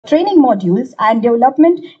training modules and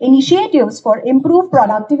development initiatives for improved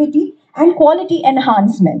productivity and quality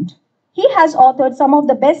enhancement. He has authored some of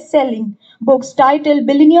the best selling books titled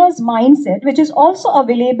Billionaire's Mindset, which is also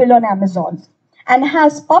available on Amazon, and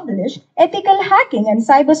has published Ethical Hacking and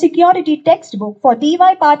Cybersecurity textbook for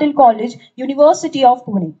D.Y. Patil College, University of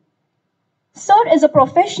Pune. Sir is a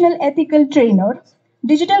professional ethical trainer,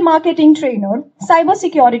 digital marketing trainer,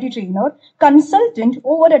 cybersecurity trainer, consultant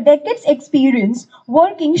over a decade's experience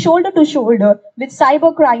working shoulder to shoulder with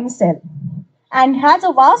cybercrime cell, and has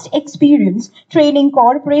a vast experience training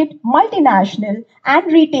corporate, multinational,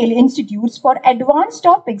 and retail institutes for advanced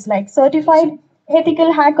topics like certified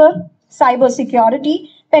ethical hacker, cybersecurity,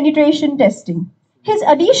 penetration testing. His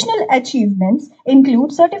additional achievements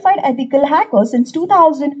include certified ethical hacker since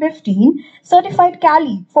 2015, certified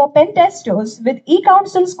Cali for pen testers with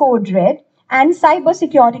eCouncil's Code Red, and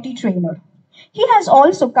cybersecurity trainer. He has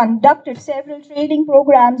also conducted several training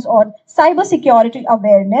programs on cybersecurity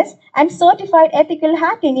awareness and certified ethical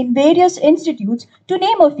hacking in various institutes, to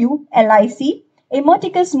name a few: LIC,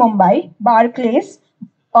 Emoticus Mumbai, Barclays,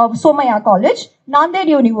 Somaya College, Nanded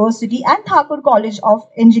University, and Thakur College of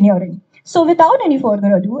Engineering. So without any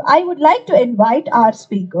further ado, I would like to invite our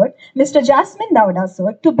speaker, Mr. Jasmine Dauda,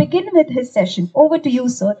 sir, to begin with his session. Over to you,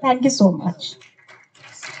 sir. Thank you so much.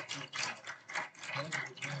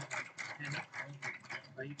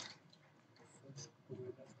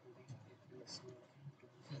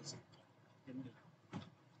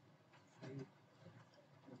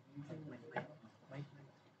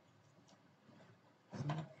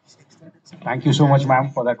 Thank you so much, ma'am,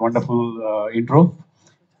 for that wonderful intro.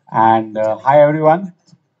 And hi, everyone.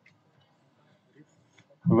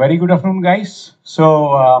 Very good afternoon, guys.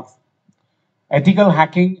 So, ethical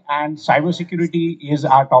hacking and cybersecurity is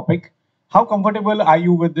our topic. How comfortable are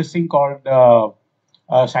you with this thing called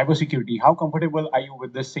cybersecurity? How comfortable are you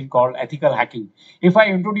with this thing called ethical hacking? If I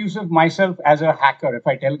introduce myself as a hacker, if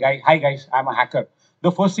I tell guys, hi guys, I'm a hacker,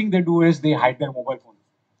 the first thing they do is they hide their mobile phone.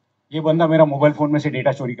 ये बंदा मेरा mobile phone में से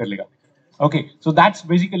data चोरी कर लेगा. Okay, so that's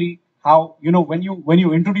basically how, when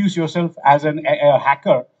you introduce yourself as a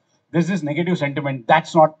hacker, there's this negative sentiment.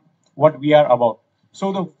 That's not what we are about.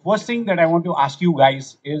 So the first thing that I want to ask you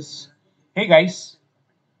guys is, hey guys,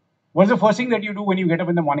 what's the first thing that you do when you get up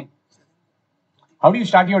in the morning? How do you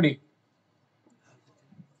start your day?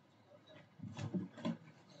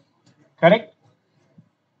 Correct?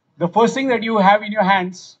 The first thing that you have in your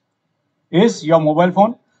hands is your mobile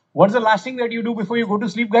phone. What's the last thing that you do before you go to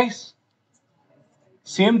sleep, guys?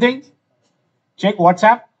 Same thing. Check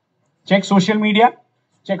WhatsApp, check social media,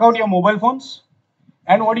 check out your mobile phones.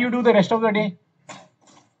 And what do you do the rest of the day?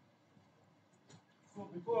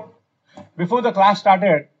 Before the class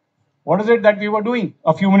started, what is it that we were doing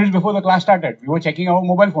a few minutes before the class started? We were checking our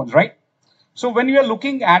mobile phones, right? So when we are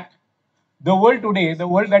looking at the world today, the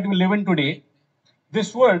world that we live in today,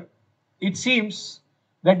 this world, it seems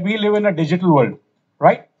that we live in a digital world,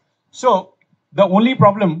 right? So the only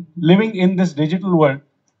problem living in this digital world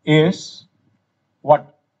is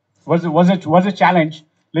what? Was a challenge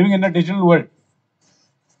living in a digital world?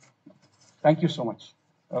 Thank you so much.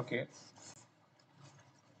 Okay.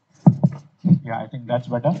 Yeah, I think that's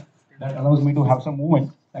better. That allows me to have some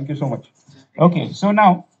movement. Thank you so much. Okay, so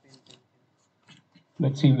now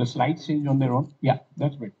let's see if the slides change on their own. Yeah,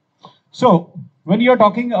 that's great. So when you're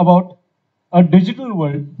talking about a digital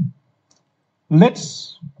world,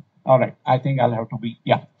 all right, I think I'll have to be,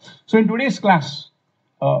 yeah. So in today's class,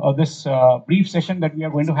 this brief session that we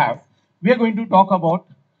are going to have, we are going to talk about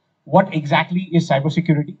what exactly is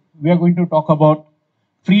cybersecurity. We are going to talk about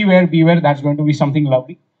freeware, beware, that's going to be something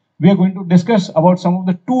lovely. We are going to discuss about some of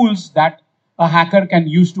the tools that a hacker can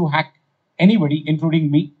use to hack anybody,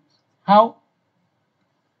 including me. How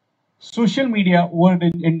social media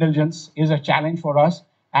overindulgence is a challenge for us,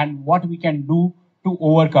 and what we can do to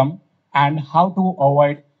overcome, and how to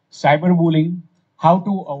avoid cyberbullying, how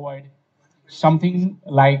to avoid something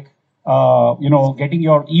like getting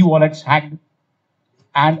your e-wallets hacked,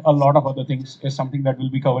 and a lot of other things is something that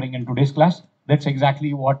we'll be covering in today's class. That's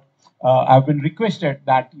exactly what I've been requested,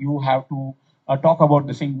 that you have to talk about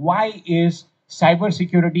this thing. Why is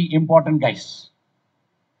cybersecurity important, guys?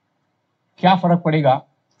 Kya farak padega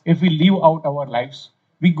if we live out our lives?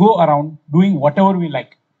 We go around doing whatever we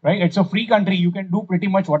like, right? It's a free country. You can do pretty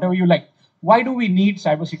much whatever you like. Why do we need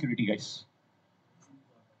cybersecurity, guys?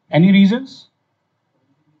 Any reasons?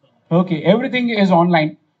 Okay, everything is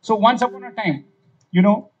online. So once upon a time,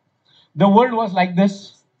 the world was like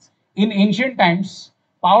this. In ancient times,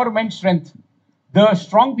 power meant strength. The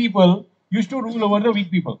strong people used to rule over the weak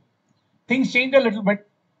people. Things changed a little bit,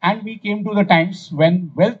 and we came to the times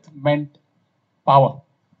when wealth meant power.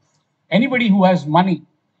 Anybody who has money,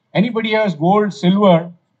 anybody who has gold,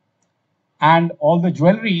 silver, and all the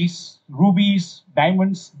jewelries, rubies,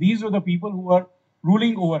 diamonds, these were the people who were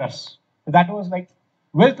ruling over us. That was like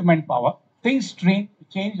wealth meant power. Things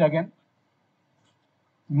changed again.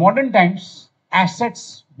 Modern times,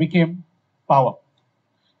 assets became power.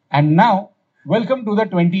 And now, welcome to the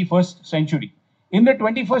 21st century. In the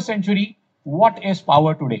 21st century, what is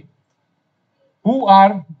power today? Who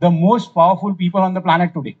are the most powerful people on the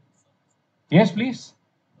planet today? Yes, please.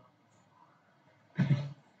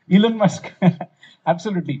 Elon Musk.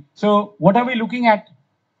 Absolutely. So, what are we looking at?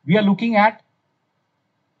 We are looking at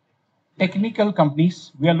technical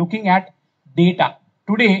companies. We are looking at data.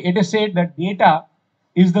 Today, it is said that data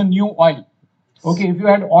is the new oil. Okay, if you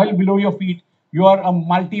had oil below your feet, you are a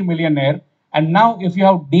multi-millionaire. And now, if you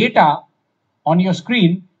have data on your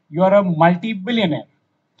screen, you are a multi-billionaire.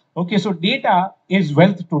 Okay, so data is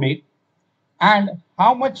wealth today. And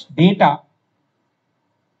how much data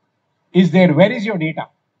is there? Where is your data?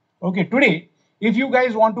 Okay, today, if you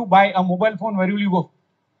guys want to buy a mobile phone, where will you go?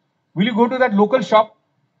 Will you go to that local shop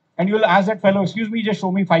and you will ask that fellow, excuse me, just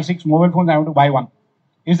show me 5, 6 mobile phones, I want to buy one.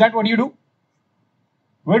 Is that what you do?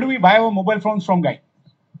 Where do we buy our mobile phones from, guy?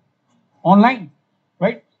 Online,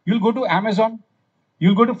 right? You'll go to Amazon,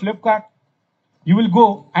 you'll go to Flipkart, you will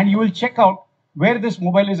go and you will check out where this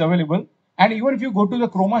mobile is available. And even if you go to the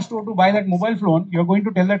Chroma store to buy that mobile phone, you're going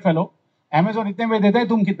to tell that fellow, Amazon itne mein deta hai,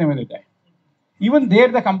 tum kitne mein deta hai. Even there,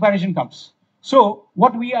 the comparison comes. So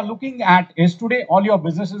what we are looking at is today, all your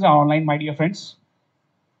businesses are online, my dear friends.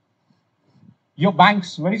 Your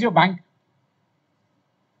banks, where is your bank?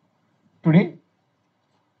 Today,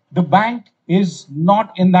 the bank is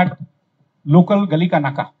not in that local gali ka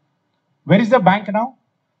naka. Where is the bank now?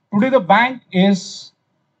 Today, the bank is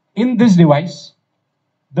in this device.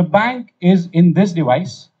 The bank is in this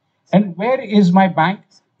device. And where is my bank?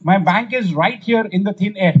 My bank is right here in the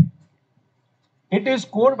thin air. It is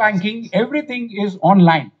core banking. Everything is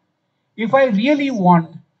online. If I really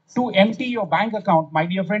want to empty your bank account, my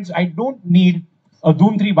dear friends, I don't need a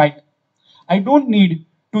Doom 3 bike. I don't need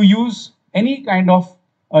to use any kind of,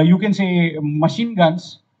 you can say, machine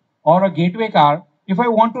guns or a gateway car. If I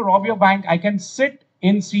want to rob your bank, I can sit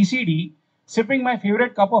in CCD, sipping my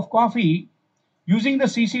favorite cup of coffee, using the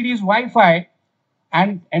CCD's Wi-Fi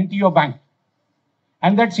and empty your bank.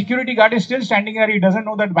 And that security guard is still standing there. He doesn't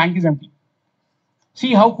know that bank is empty.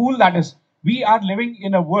 See how cool that is. We are living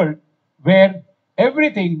in a world where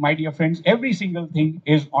everything, my dear friends, every single thing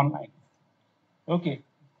is online. Okay.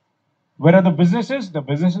 Where are the businesses? The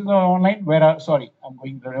businesses are online. Where are, sorry, I'm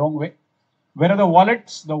going the wrong way. Where are the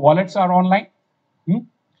wallets? The wallets are online.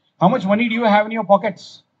 How much money do you have in your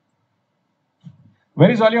pockets? Where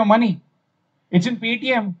is all your money? It's in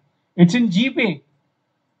Paytm. It's in GPay.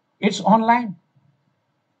 It's online.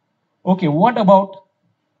 Okay, what about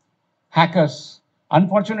hackers?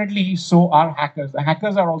 Unfortunately, so are hackers. The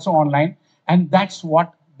hackers are also online. And that's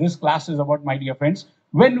what this class is about, my dear friends.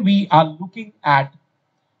 When we are looking at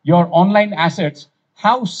your online assets,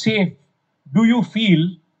 how safe do you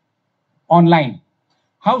feel online?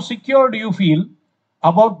 How secure do you feel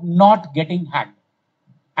about not getting hacked?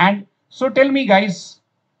 And so tell me, guys,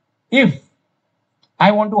 if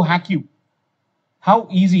I want to hack you, how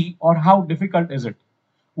easy or how difficult is it?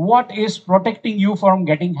 What is protecting you from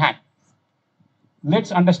getting hacked?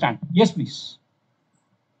 Let's understand. Yes, please.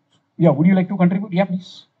 Yeah, would you like to contribute? Yeah,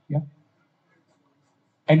 please. Yeah.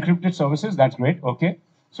 Encrypted services, that's great. Okay.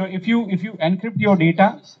 So if you encrypt your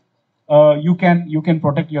data, you can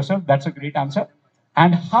protect yourself. That's a great answer.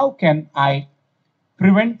 And how can I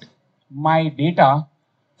prevent my data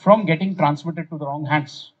from getting transmitted to the wrong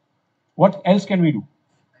hands? What else can we do?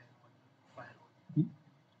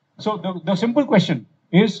 So the simple question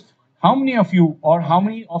is, how many of you or how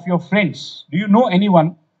many of your friends, do you know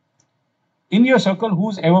anyone in your circle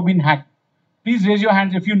who's ever been hacked? Please raise your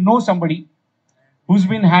hands if you know somebody who's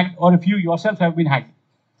been hacked or if you yourself have been hacked.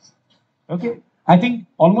 Okay, I think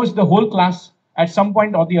almost the whole class at some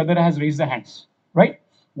point or the other has raised their hands, right?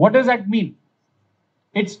 What does that mean?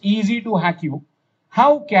 It's easy to hack you.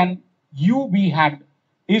 How can you be hacked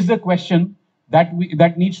is the question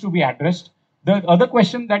that needs to be addressed. The other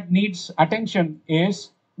question that needs attention is,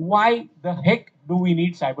 why the heck do we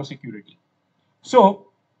need cybersecurity? So,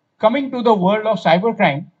 coming to the world of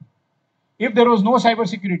cybercrime, if there was no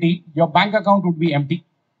cybersecurity, your bank account would be empty.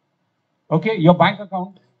 Okay, your bank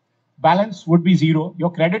account balance would be zero.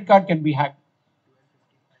 Your credit card can be hacked.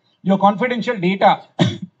 Your confidential data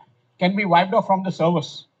can be wiped off from the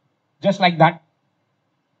servers, just like that.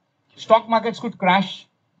 Stock markets could crash.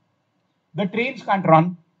 The trains can't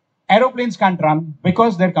run. Aeroplanes can't run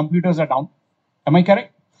because their computers are down. Am I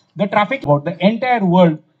correct? The traffic about the entire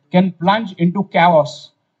world can plunge into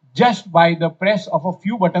chaos just by the press of a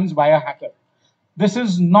few buttons by a hacker. This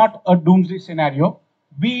is not a doomsday scenario.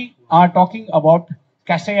 We are talking about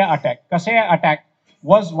Kaseya attack. Kaseya attack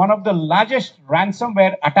was one of the largest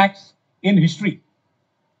ransomware attacks in history.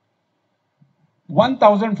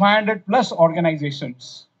 1,500 plus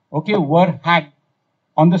organizations, okay, were hacked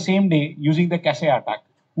on the same day using the Kaseya attack.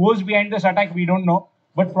 Who was behind this attack, we don't know,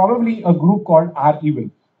 but probably a group called R Evil.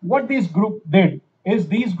 What this group did is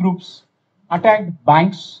these groups attacked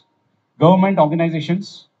banks, government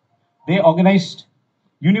organizations. They organized,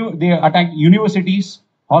 they attacked universities,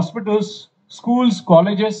 hospitals, schools,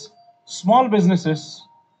 colleges, small businesses.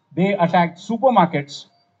 They attacked supermarkets.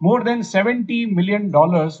 More than $70 million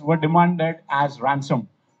were demanded as ransom.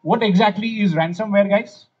 What exactly is ransomware,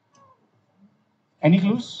 guys? Any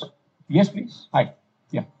clues? Yes, please. Hi.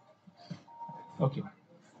 Yeah. Okay.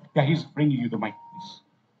 Yeah, he's bringing you the mic, please.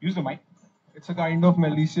 Use the mic. It's a kind of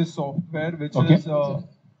malicious software which Okay.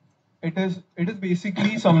 is it is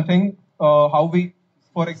basically something how we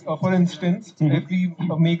for instance if we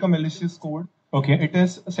make a malicious code, Okay. it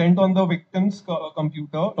is sent on the victim's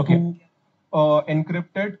computer Okay. to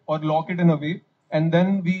encrypt it or lock it in a way, and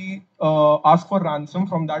then we ask for ransom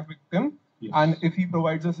from that victim. Yes. And if he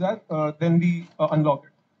provides us that, then we unlock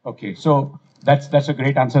it. Okay, so that's a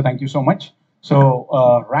great answer. Thank you so much. So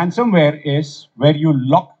ransomware is where you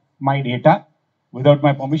lock my data without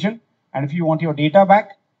my permission, and if you want your data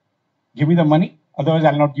back, give me the money. Otherwise,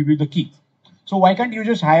 I'll not give you the key. So why can't you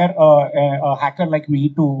just hire a hacker like me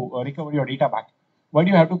to recover your data back? Why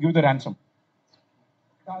do you have to give the ransom?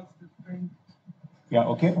 That's different. Yeah.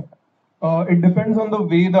 Okay. It depends on the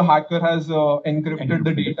way the hacker has encrypted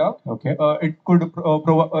the data. Okay. It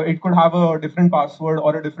could have a different password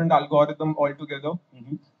or a different algorithm altogether.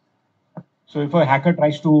 Mhm. So if a hacker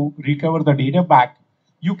tries to recover the data back,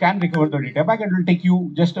 you can recover the data back. It will take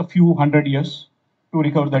you just a few hundred years to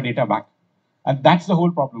recover the data back. And that's the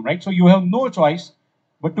whole problem, right? So you have no choice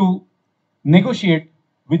but to negotiate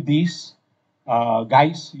with these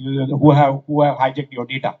guys who have hijacked your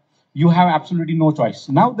data. You have absolutely no choice.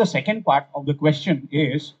 Now the second part of the question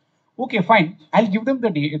is, okay, fine, I'll give them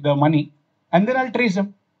the money and then I'll trace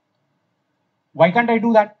them. Why can't I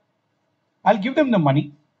do that? I'll give them the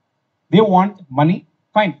money. They want money,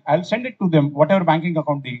 fine, I'll send it to them, whatever banking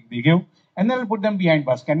account they give, and then I'll put them behind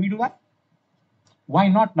bars. Can we do that? Why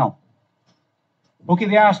not now? Okay,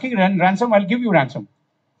 they are asking ransom, I'll give you ransom.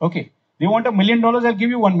 Okay, they want $1 million, I'll give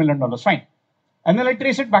you $1 million, fine. And then I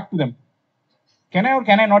trace it back to them. Can I or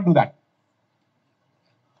can I not do that?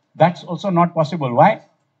 That's also not possible. Why?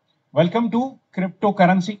 Welcome to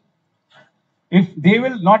cryptocurrency. If they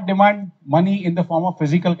will not demand money in the form of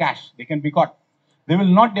physical cash, they can be caught. They will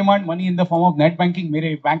not demand money in the form of net banking.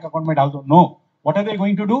 मेरे bank account में डाल दो. No. What are they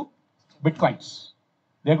going to do? Bitcoins.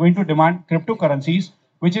 They are going to demand cryptocurrencies,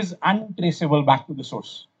 which is untraceable back to the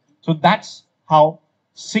source. So that's how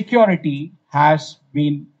security has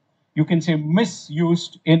been, you can say,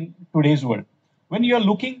 misused in today's world. When you are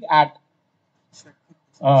looking at,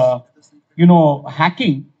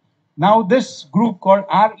 hacking, now this group called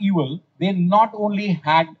R Evil, they not only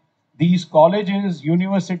hacked these colleges,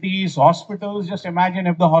 universities, hospitals. Just imagine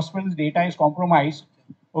if the hospital's data is compromised.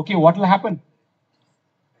 Okay, what will happen?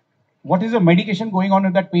 What is the medication going on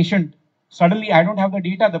with that patient? Suddenly, I don't have the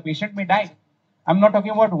data. The patient may die. I'm not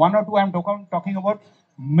talking about one or two. I'm talking about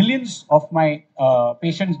millions of my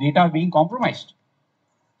patients' data being compromised.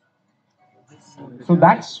 So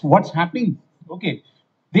that's what's happening. Okay,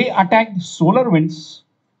 they attacked SolarWinds,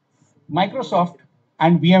 Microsoft,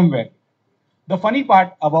 and VMware. The funny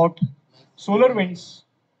part about SolarWinds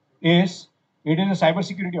is it is a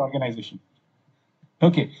cybersecurity organization.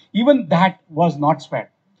 Okay, even that was not spared.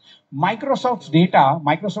 Microsoft's data,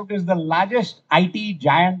 Microsoft is the largest IT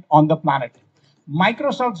giant on the planet.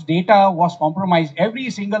 Microsoft's data was compromised. Every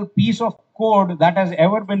single piece of code that has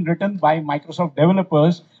ever been written by Microsoft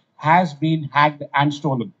developers has been hacked and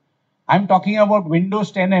stolen. I'm talking about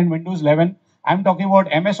Windows 10 and Windows 11. I'm talking about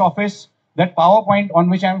MS Office, that PowerPoint on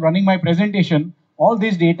which I'm running my presentation. All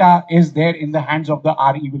this data is there in the hands of the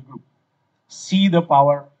R Evil group. See the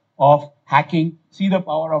power of hacking. See the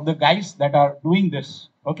power of the guys that are doing this.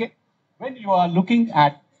 Okay? When you are looking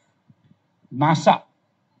at NASA,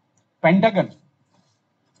 Pentagon,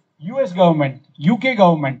 US government, UK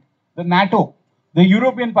government, the NATO, the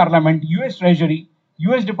European Parliament, US Treasury,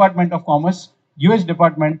 US Department of Commerce, US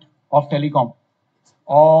Department of Telecom,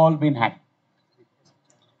 all been hacked.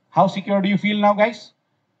 How secure do you feel now, guys?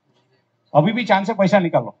 Abhi bhi chance hai paisa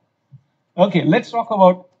nikalo. Okay, let's talk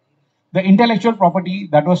about the intellectual property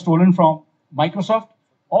that was stolen from Microsoft.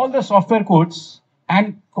 All the software codes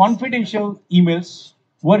and confidential emails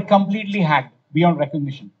were completely hacked beyond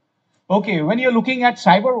recognition. Okay, when you're looking at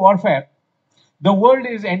cyber warfare, the world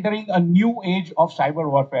is entering a new age of cyber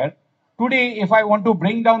warfare. Today, if I want to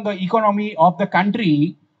bring down the economy of the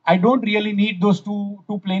country, I don't really need those two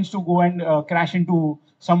planes to go and crash into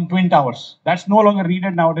some twin towers. That's no longer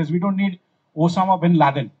needed nowadays. We don't need Osama bin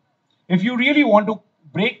Laden. If you really want to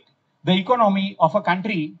break the economy of a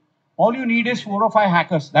country, all you need is 4 or 5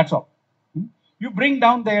 hackers. That's all. You bring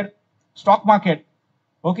down their stock market.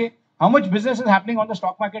 Okay, how much business is happening on the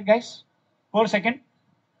stock market, guys, per second?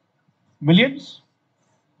 Millions.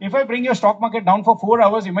 If I bring your stock market down for 4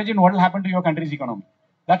 hours, imagine what will happen to your country's economy.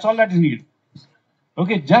 That's all that is needed.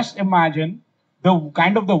 Okay, just imagine the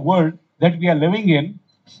kind of the world that we are living in.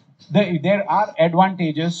 There are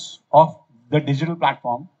advantages of the digital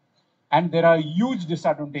platform, and there are huge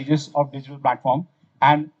disadvantages of digital platform,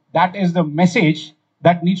 and that is the message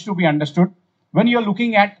that needs to be understood when you're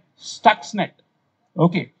looking at Stuxnet.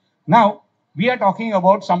 Okay, now we are talking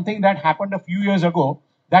about something that happened a few years ago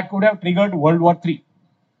that could have triggered World War III.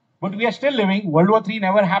 But we are still living. World War III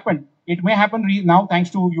never happened. It may happen now thanks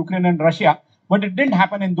to Ukraine and Russia, but it didn't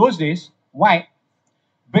happen in those days. Why?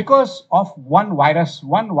 Because of one virus.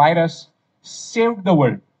 One virus saved the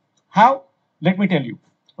world. How? Let me tell you.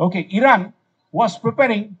 Okay, Iran was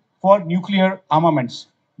preparing for nuclear armaments.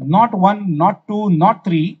 Not one, not two, not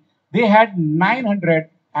three. They had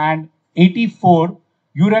 984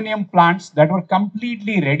 uranium plants that were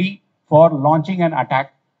completely ready for launching an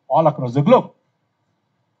attack all across the globe.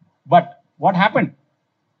 But what happened?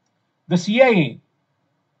 The CIA,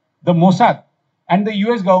 the Mossad, and the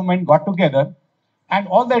US government got together, and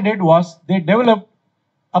all they did was they developed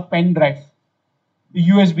a pen drive, a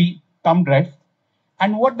USB thumb drive.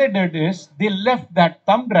 And what they did is they left that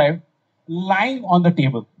thumb drive lying on the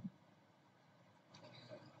table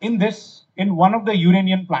in one of the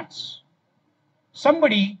uranium plants.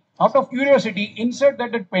 Somebody, out of curiosity,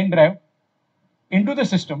 inserted that pen drive into the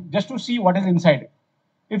system just to see what is inside it.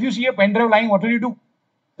 If you see a pen drive lying, what will you do?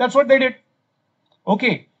 That's what they did.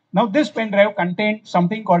 Okay, now this pen drive contained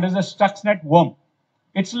something called as a Stuxnet worm.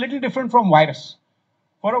 It's a little different from virus.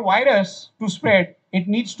 For a virus to spread, it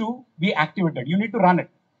needs to be activated. You need to run it.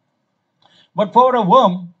 But for a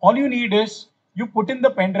worm, all you need is you put in the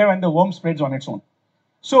pen drive and the worm spreads on its own.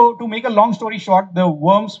 So to make a long story short, the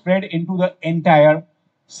worm spread into the entire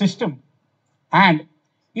system. And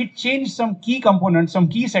it changed some key components, some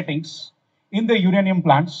key settings in the uranium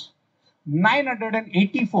plants.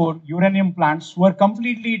 984 uranium plants were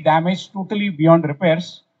completely damaged, totally beyond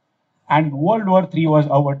repairs. And World War III was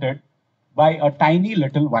averted by a tiny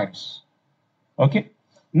little virus. Okay.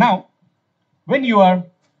 Now, when you are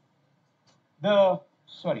the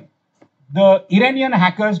Iranian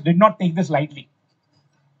hackers did not take this lightly.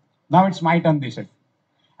 Now it's my turn, they said.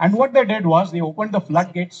 And what they did was they opened the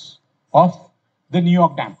floodgates of the New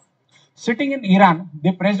York Dam. Sitting in Iran,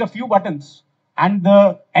 they pressed a few buttons and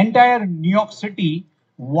the entire New York City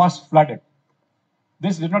was flooded.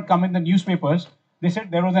 This did not come in the newspapers. They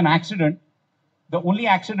said there was an accident. The only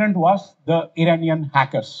accident was the Iranian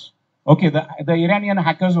hackers. Okay, the Iranian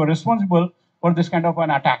hackers were responsible for this kind of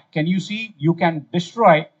an attack. Can you see? You can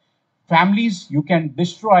destroy families, you can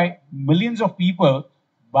destroy millions of people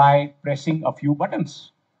by pressing a few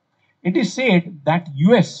buttons. It is said that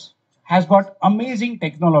US has got amazing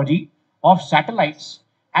technology of satellites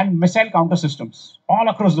and missile counter systems all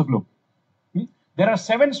across the globe. There are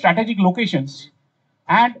 7 strategic locations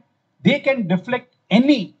and they can deflect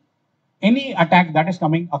any attack that is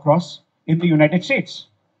coming across in the United States.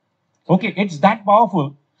 Okay, it's that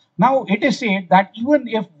powerful. Now, it is said that even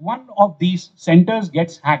if one of these centers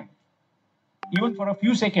gets hacked, even for a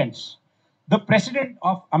few seconds, the President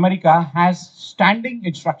of America has standing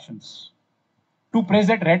instructions to press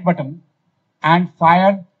that red button and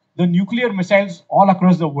fire the nuclear missiles all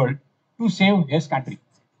across the world to save his country.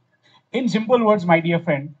 In simple words, my dear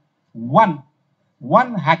friend, one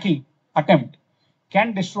hacking attempt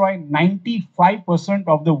can destroy 95%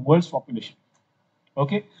 of the world's population.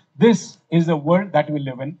 Okay, this is the world that we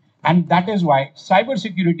live in, and that is why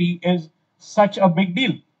cybersecurity is such a big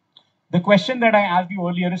deal. The question that I asked you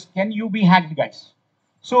earlier is, can you be hacked, guys?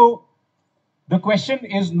 So the question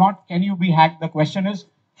is not, can you be hacked? The question is,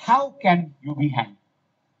 how can you be hacked?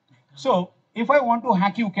 So if I want to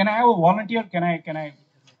hack you, can I have a volunteer? Can I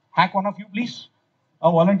hack one of you, please?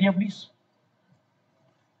 A volunteer, please.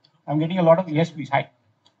 I'm getting a lot of yes, please. Hi.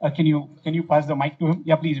 Can you pass the mic to him?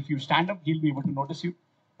 Yeah, please. If you stand up, he'll be able to notice you.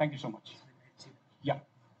 Thank you so much. Yeah.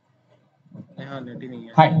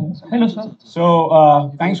 Hi. Hello, sir.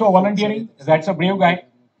 So thanks for volunteering. That's a brave guy.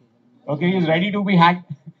 Okay, he's ready to be hacked.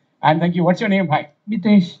 And thank you. What's your name? Hi.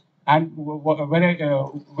 Mitesh. And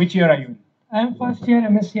which year are you in? I am first year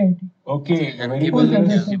MSc IT. Okay, very Full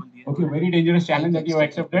dangerous. graduation. Okay, very dangerous challenge that you have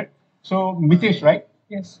accepted. So, Mitesh, right?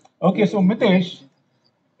 Yes. Okay, so Mitesh,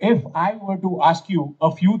 if I were to ask you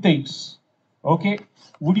a few things, okay,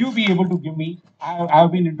 would you be able to give me?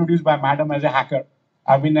 I've been introduced by Madam as a hacker.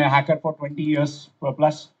 I've been a hacker for 20 years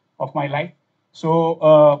plus of my life.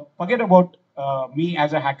 So forget about me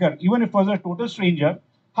as a hacker. Even if I was a total stranger,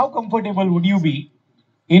 how comfortable would you be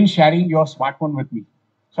in sharing your smartphone with me?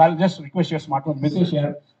 So I'll just request your smartphone. Mitesh,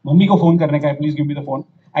 share. Mummy ko phone karne ka hai. Please give me the phone.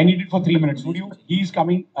 I need it for 3 minutes. Would you? He's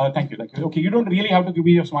coming. Thank you. Thank you. Okay, you don't really have to give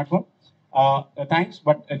me your smartphone. Thanks,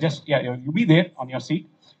 but just yeah, you be there on your seat.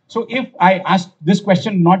 So if I ask this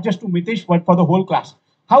question not just to Mitesh but for the whole class,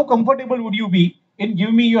 how comfortable would you be in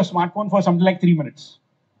giving me your smartphone for something like 3 minutes?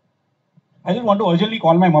 I just want to urgently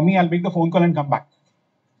call my mummy. I'll make the phone call and come back.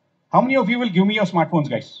 How many of you will give me your smartphones,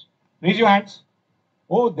 guys? Raise your hands.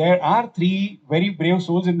 Oh, there are 3 very brave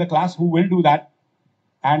souls in the class who will do that.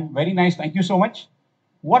 And very nice. Thank you so much.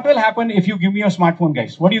 What will happen if you give me your smartphone,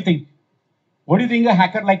 guys? What do you think? What do you think a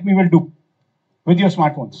hacker like me will do with your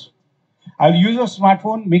smartphones? I'll use your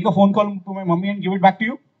smartphone, make a phone call to my mummy and give it back to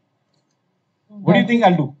you. What do you think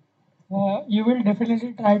I'll do? You will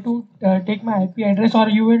definitely try to take my IP address, or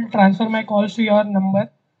you will transfer my calls to your number.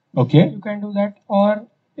 Okay. You can do that, or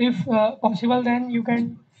if possible, then you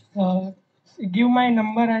can give my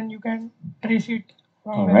number and you can trace it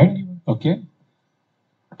from All wherever right. you want. Okay.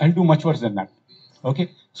 I'll do much worse than that.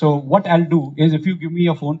 Okay. So what I'll do is if you give me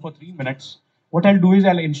your phone for 3 minutes, what I'll do is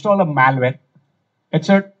I'll install a malware. It's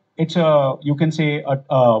a you can say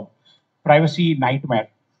a privacy nightmare.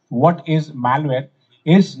 What is malware?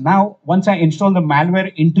 Is now once I install the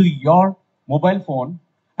malware into your mobile phone,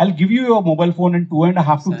 I'll give you your mobile phone in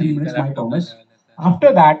 2.5 to 3 minutes, my promise.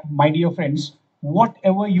 After that, my dear friends,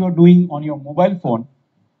 whatever you're doing on your mobile phone,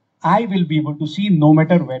 I will be able to see no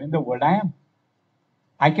matter where in the world I am.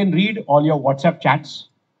 I can read all your WhatsApp chats,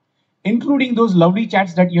 including those lovely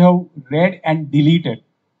chats that you have read and deleted.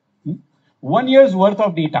 1 year's worth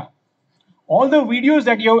of data. All the videos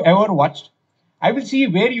that you have ever watched, I will see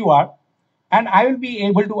where you are and I will be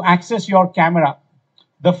able to access your camera,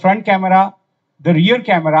 the front camera, the rear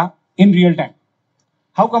camera in real time.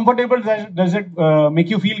 How comfortable does it make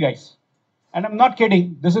you feel, guys? And I'm not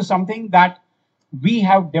kidding. This is something that we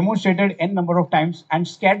have demonstrated n number of times and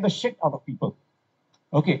scared the shit out of people.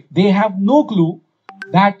 Okay, they have no clue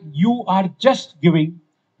that you are just giving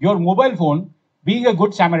your mobile phone, being a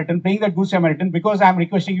good Samaritan, playing that good Samaritan, because I'm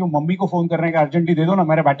requesting you, mummy ko phone karne ka urgently de do na,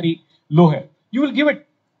 mera battery low hai. You will give it.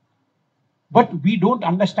 But we don't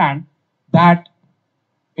understand that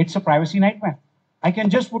it's a privacy nightmare. I can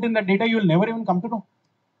just put in the data, you'll never even come to know.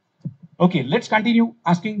 Okay, let's continue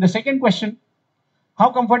asking the second question. How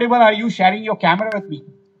comfortable are you sharing your camera with me?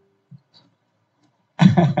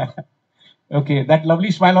 Okay, that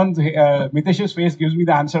lovely smile on Mitesh's face gives me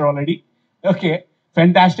the answer already. Okay,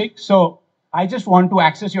 fantastic. So I just want to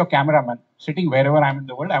access your camera, man. Sitting wherever I'm in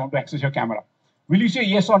the world, I want to access your camera. Will you say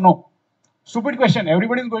yes or no? Stupid question.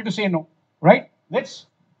 Everybody is going to say no, right? Let's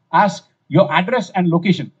ask your address and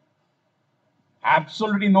location.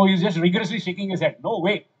 Absolutely no. He's just rigorously shaking his head. No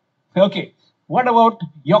way. Okay. What about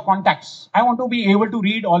your contacts? I want to be able to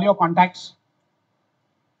read all your contacts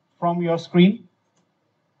from your screen.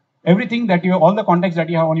 Everything that you, all the contacts that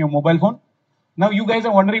you have on your mobile phone. Now you guys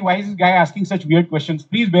are wondering why is this guy asking such weird questions.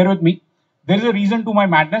 Please bear with me. There is a reason to my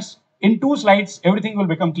madness. In 2 slides, everything will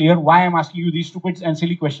become clear why I'm asking you these stupid and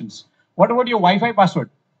silly questions. What about your Wi-Fi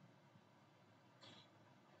password?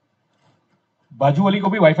 बाजू वाली को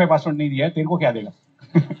भी Wi-Fi password नहीं दिया है, तेरे को क्या देगा?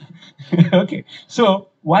 Okay, so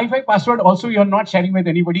Wi-Fi password also you're not sharing with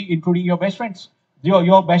anybody, including your best friends.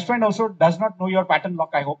 Your best friend also does not know your pattern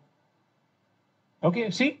lock, I hope.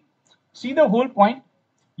 Okay, see the whole point.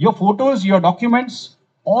 Your photos, your documents,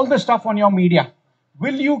 all the stuff on your media.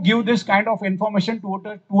 Will you give this kind of information to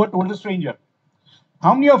a total stranger?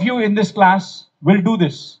 How many of you in this class will do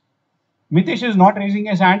this? Mitesh is not raising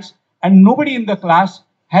his hands and nobody in the class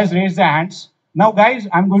has raised their hands. Now guys,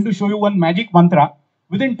 I'm going to show you one magic mantra.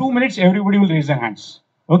 Within 2 minutes, everybody will raise their hands.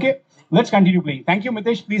 Okay, let's continue playing. Thank you,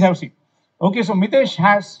 Mitesh. Please have a seat. Okay, so Mitesh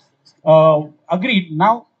has agreed.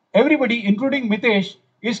 Now, everybody, including Mitesh,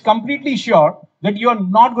 is completely sure that you are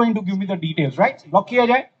not going to give me the details, right? Lock kiya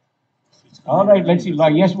jaye? All right, let's see.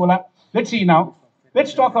 Yes, bola. Let's see now.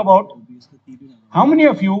 Let's talk about how many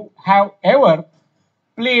of you have ever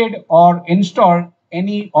played or installed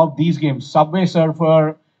any of these games? Subway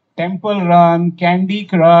Surfer, Temple Run, Candy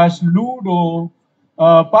Crush, Ludo,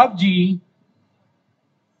 PUBG.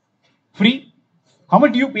 Free? How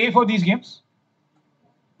much do you pay for these games?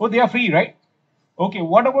 Oh, they are free, right? Okay,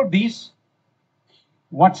 what about these?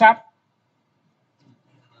 WhatsApp,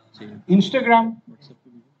 Instagram,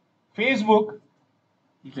 Facebook,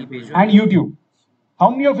 and YouTube.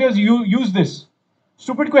 How many of you use this?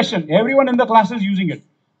 Stupid question. Everyone in the class is using it.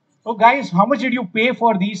 So guys, how much did you pay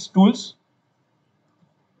for these tools?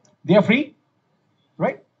 They are free,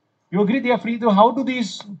 right? You agree they are free? So how do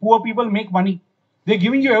these poor people make money? They're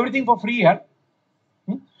giving you everything for free here.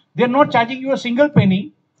 They're not charging you a single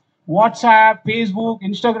penny. WhatsApp, Facebook,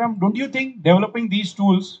 Instagram, don't you think developing these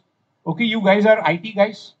tools, okay, you guys are IT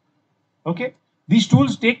guys, okay, these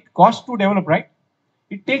tools take cost to develop, right?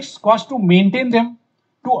 It takes cost to maintain them,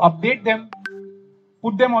 to update them,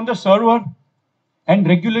 put them on the server, and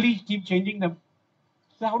regularly keep changing them.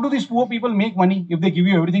 So how do these poor people make money if they give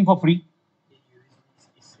you everything for free?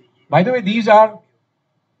 By the way, these are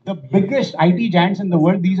the biggest IT giants in the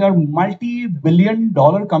world. These are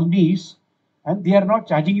multi-billion-dollar companies, and they are not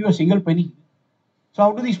charging you a single penny. So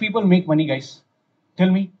how do these people make money, guys?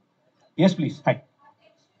 Tell me. Yes, please. Hi.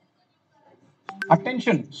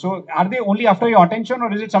 Attention. So are they only after your attention,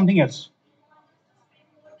 or is it something else?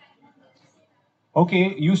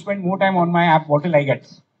 Okay, you spend more time on my app. What will I get?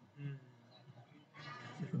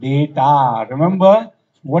 Data. Remember,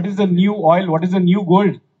 what is the new oil? What is the new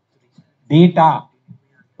gold? Data.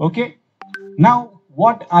 Okay. Now,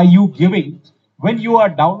 what are you giving when you are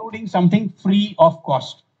downloading something free of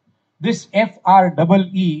cost? This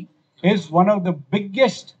FREE is one of the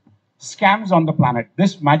biggest scams on the planet.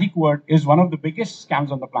 This magic word is one of the biggest scams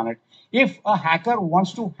on the planet. If a hacker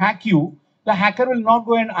wants to hack you, the hacker will not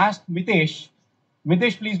go and ask Mitesh,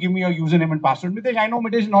 Mitesh, please give me your username and password. Mitesh, I know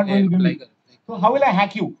Mitesh is not going to give me. So how will I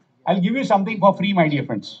hack you? I'll give you something for free, my dear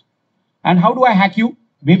friends. And how do I hack you?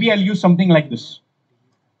 Maybe I'll use something like this.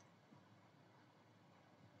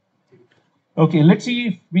 Okay, let's see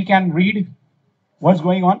if we can read what's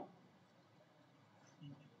going on.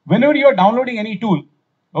 Whenever you're downloading any tool,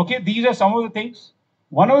 okay, these are some of the things.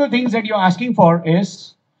 One of the things that you're asking for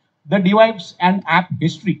is the device and app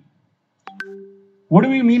history. What do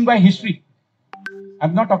we mean by history?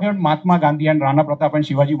 I'm not talking about Mahatma Gandhi and Rana Pratap and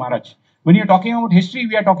Shivaji Maharaj. When you're talking about history,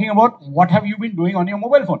 we are talking about what have you been doing on your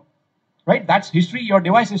mobile phone, right? That's history. Your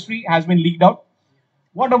device history has been leaked out.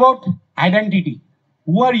 What about identity?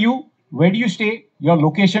 Who are you? Where do you stay? Your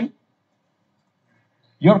location,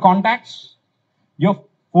 your contacts, your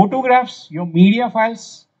photographs, your media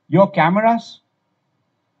files, your cameras,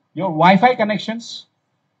 your Wi-Fi connections.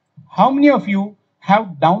 How many of you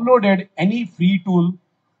have downloaded any free tool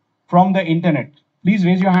from the internet? Please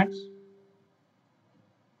raise your hands.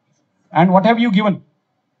 And what have you given?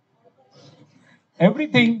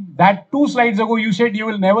 Everything that 2 slides ago you said you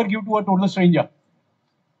will never give to a total stranger.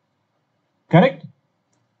 Correct?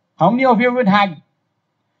 How many of you have been hacked?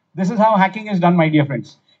 This is how hacking is done, my dear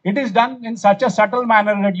friends. It is done in such a subtle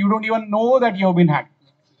manner that you don't even know that you have been hacked.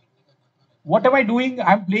 What am I doing?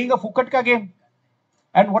 I'm playing a Fukatka game.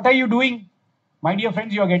 And what are you doing? My dear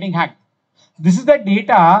friends, you are getting hacked. This is the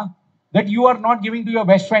data that you are not giving to your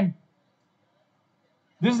best friend.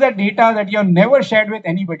 This is the data that you have never shared with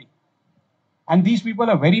anybody. And these people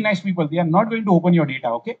are very nice people. They are not going to open your data,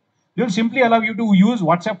 okay? They will simply allow you to use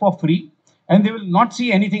WhatsApp for free and they will not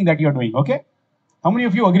see anything that you're doing, okay? How many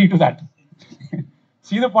of you agree to that?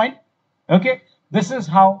 See the point? Okay? This is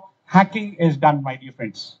how hacking is done, my dear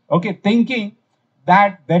friends. Okay? Thinking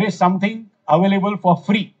that there is something available for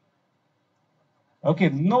free. Okay?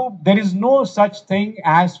 No, there is no such thing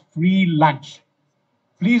as free lunch.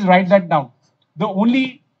 Please write that down. The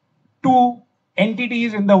only 2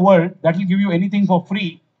 entities in the world that will give you anything for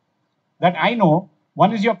free that I know,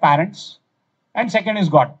 one is your parents and second is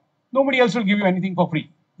God. Nobody else will give you anything for free.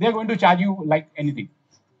 They are going to charge you like anything.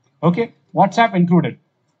 Okay? WhatsApp included.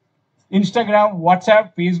 Instagram,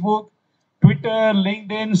 WhatsApp, Facebook, Twitter,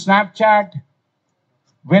 LinkedIn, Snapchat.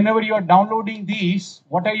 Whenever you are downloading these,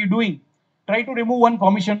 what are you doing? Try to remove one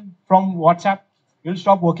permission from WhatsApp. It will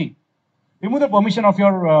stop working. Remove the permission of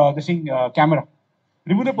your camera.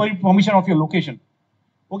 Remove the permission of your location.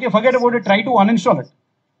 Okay, forget about it. Try to uninstall it.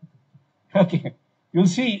 Okay, you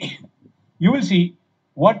will see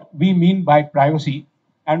what we mean by privacy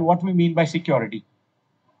and what we mean by security.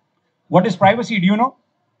 What is privacy? Do you know?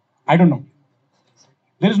 I don't know.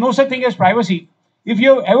 There is no such thing as privacy. If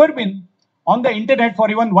you have ever been on the internet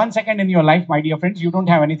for even 1 second in your life, my dear friends, you don't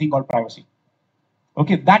have anything called privacy.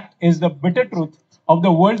 Okay, that is the bitter truth of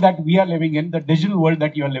the world that we are living in, the digital world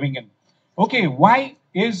that you are living in. Okay, why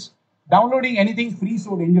is downloading anything free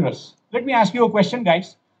so dangerous? Let me ask you a question,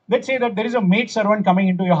 guys. Let's say that there is a maid servant coming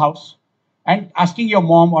into your house and asking your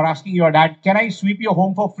mom or asking your dad, can I sweep your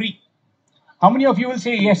home for free? How many of you will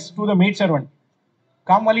say yes to the maid servant?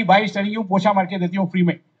 काम वाली by is telling you पोछा मार के देती हूँ free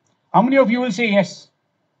में. How many of you will say yes?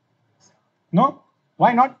 No?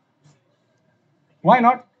 Why not? Why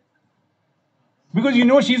not? Because you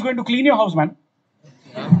know she's going to clean your house, man.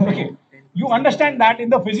 Okay. You understand that in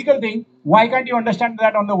the physical thing. Why can't you understand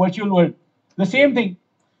that on the virtual world? The same thing.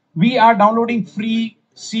 We are downloading free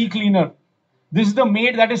C cleaner. This is the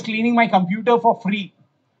maid that is cleaning my computer for free.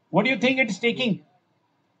 What do you think it is taking?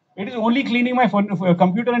 It is only cleaning my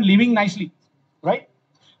computer and leaving nicely, right?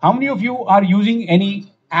 How many of you are using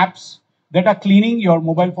any apps that are cleaning your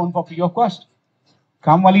mobile phone for free of cost?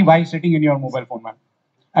 Kam wali bhai sitting in your mobile phone, man.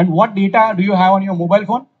 And what data do you have on your mobile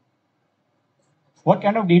phone? What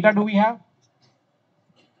kind of data do we have?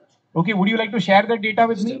 Okay, would you like to share that data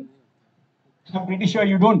with me? I'm pretty sure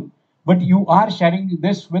you don't. But you are sharing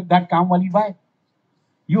this with that Kam wali bhai.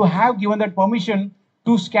 You have given that permission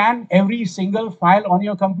to scan every single file on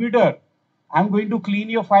your computer. I'm going to clean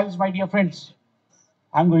your files, my dear friends.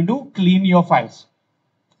 I'm going to clean your files.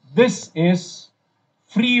 This is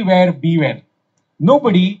freeware beware.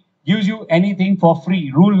 Nobody gives you anything for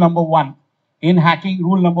free. Rule number one in hacking,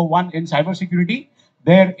 rule number one in cybersecurity,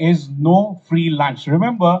 there is no free lunch.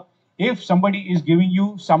 Remember, if somebody is giving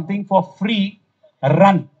you something for free,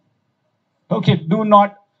 run. Okay, do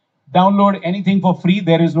not download anything for free.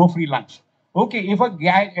 There is no free lunch. Okay, if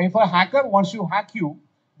a hacker wants to hack you,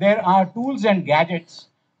 there are tools and gadgets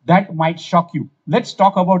that might shock you. Let's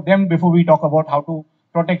talk about them before we talk about how to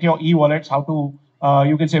protect your e-wallets, how to,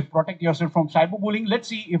 you can say, protect yourself from cyberbullying. Let's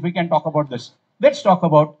see if we can talk about this. Let's talk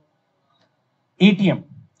about ATM.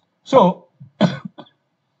 So,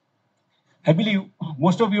 I believe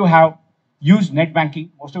most of you have used net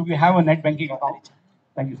banking. Most of you have a net banking account.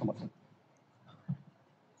 Thank you so much.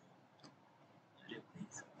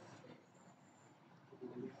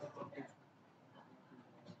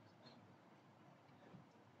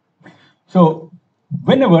 So,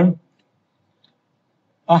 whenever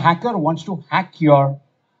a hacker wants to hack your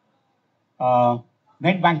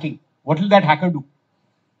net banking, what will that hacker do?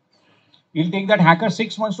 It'll take that hacker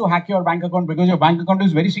 6 months to hack your bank account because your bank account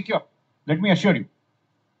is very secure. Let me assure you.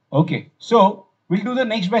 Okay, so we'll do the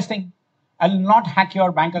next best thing. I'll not hack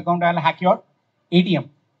your bank account, I'll hack your ATM.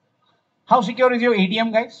 How secure is your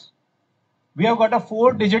ATM, guys? We have got a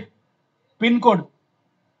 4-digit PIN code.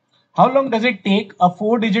 How long does it take a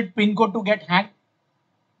 4-digit PIN code to get hacked?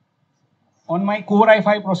 On my Core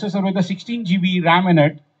i5 processor with a 16 GB RAM in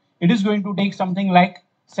it, it is going to take something like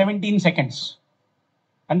 17 seconds.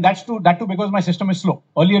 And that too because my system is slow.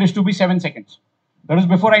 Earlier it used to be 7 seconds. That was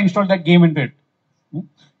before I installed that game into it.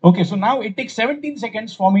 Okay, so now it takes 17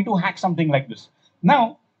 seconds for me to hack something like this.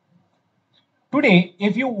 Now, today,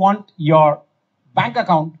 if you want your bank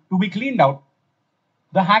account to be cleaned out,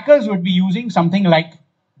 the hackers would be using something like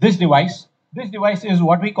this device. This device is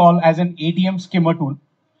what we call as an ATM skimmer tool.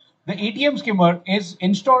 The ATM skimmer is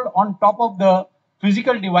installed on top of the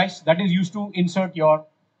physical device that is used to insert your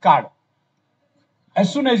card.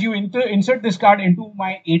 As soon as you insert this card into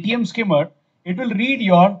my ATM skimmer, it will read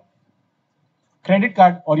your credit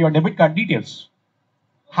card or your debit card details.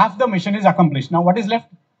 Half the mission is accomplished. Now what is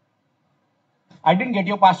left? I didn't get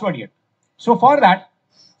your password yet. So for that,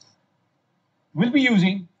 we'll be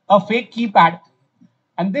using a fake keypad,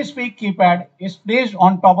 and this fake keypad is placed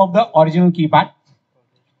on top of the original keypad.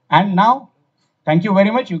 And now, thank you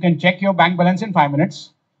very much. You can check your bank balance in 5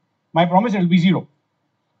 minutes. My promise, it will be 0.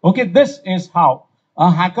 Okay, this is how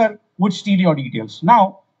a hacker would steal your details.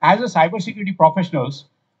 Now, as a cybersecurity professionals,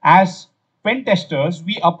 as pen testers,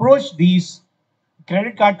 we approach these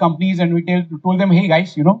credit card companies and we told them, hey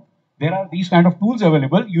guys, you know, there are these kind of tools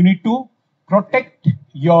available. You need to protect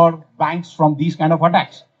your banks from these kind of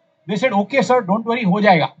attacks. They said, okay, sir, don't worry, ho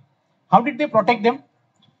jayega. How did they protect them?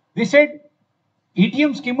 They said,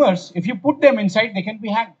 ATM skimmers, if you put them inside, they can be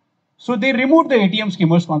hacked. So they removed the ATM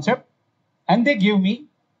skimmers concept and they give me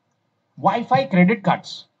Wi-Fi credit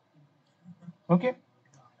cards. Okay?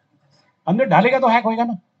 अंदर डालेगा तो hack होएगा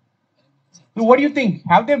ना? So what do you think?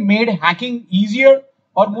 Have they made hacking easier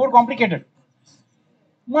or more complicated?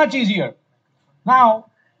 Much easier.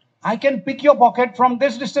 Now, I can pick your pocket from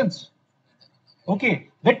this distance. Okay,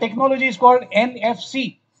 the technology is called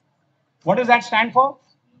NFC. What does that stand for?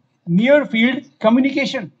 Near field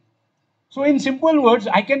communication. So in simple words,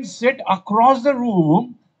 I can sit across the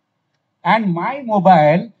room and my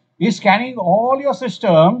mobile is scanning all your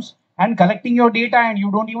systems and collecting your data and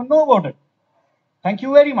you don't even know about it. Thank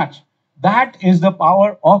you very much. That is the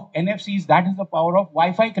power of NFCs. That is the power of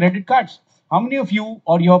Wi-Fi credit cards. How many of you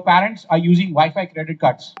or your parents are using Wi-Fi credit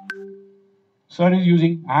cards? Sir is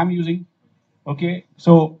using, I am using. Okay,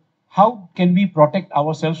 so how can we protect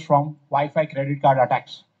ourselves from Wi-Fi credit card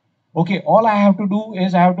attacks? Okay, all I have to do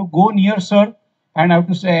is I have to go near sir and I have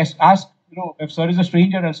to say, ask, if sir is a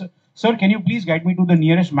stranger, I'll say, sir, can you please guide me to the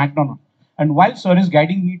nearest McDonald? And while sir is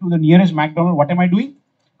guiding me to the nearest McDonald, what am I doing?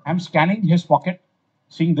 I'm scanning his pocket,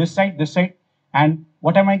 seeing this side, and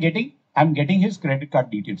what am I getting? I'm getting his credit card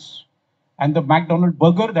details. And the McDonald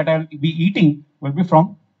burger that I'll be eating will be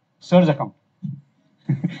from sir's account.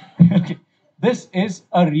 Okay, this is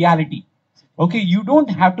a reality. Okay, you don't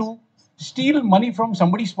have to steal money from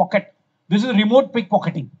somebody's pocket. This is remote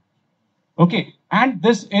pickpocketing. Okay, and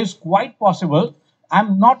this is quite possible.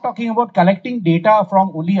 I'm not talking about collecting data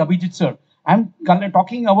from only Abhijit sir. I'm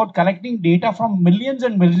talking about collecting data from millions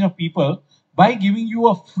and millions of people by giving you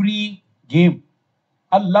a free game,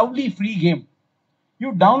 a lovely free game.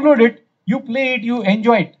 You download it, you play it, you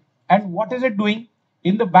enjoy it. And what is it doing?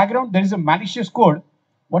 In the background, there is a malicious code.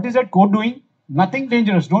 What is that code doing? Nothing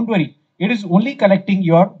dangerous, don't worry. It is only collecting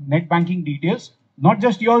your net banking details, not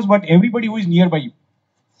just yours, but everybody who is nearby you.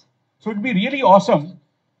 So it'd be really awesome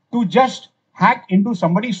to just hack into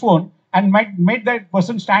somebody's phone and make that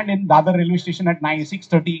person stand in Dadar railway station at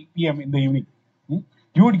 6:30 p.m. in the evening.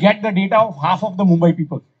 You would get the data of half of the Mumbai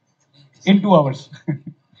people in 2 hours.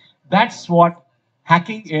 That's what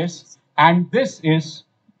hacking is. And this is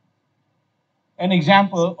an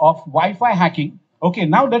example of Wi-Fi hacking. Okay,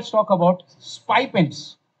 now let's talk about spy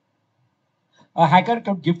pens. A hacker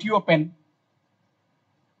could gift you a pen,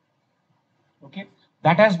 okay,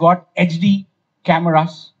 that has got HD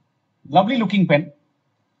cameras, lovely looking pen,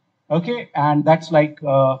 okay, and that's like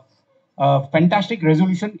a fantastic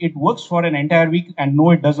resolution. It works for an entire week, and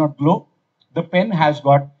no, it does not glow. The pen has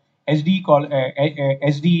got SD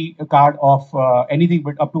card of anything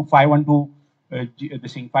but up to 512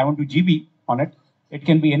 512 GB on it. It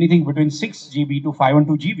can be anything between 6 GB to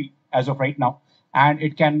 512 GB as of right now, and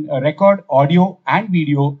it can record audio and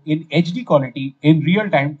video in HD quality in real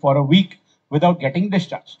time for a week without getting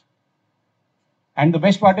discharged. And the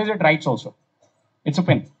best part is it writes also. It's a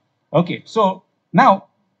pen. Okay, so now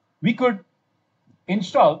we could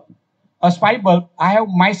install a spy bulb. I have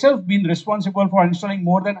myself been responsible for installing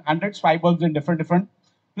more than 100 spy bulbs in different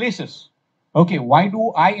places. Okay, why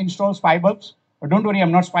do I install spy bulbs? But don't worry,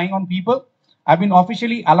 I'm not spying on people. I've been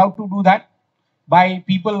officially allowed to do that by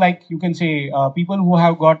people like, you can say, people who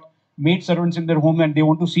have got maid servants in their home and they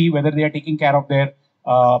want to see whether they are taking care of their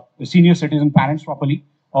senior citizen parents properly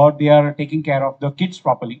or they are taking care of the kids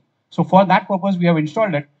properly. So for that purpose, we have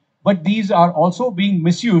installed it. But these are also being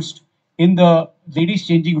misused in the ladies'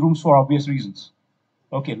 changing rooms for obvious reasons.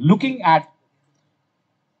 Okay, looking at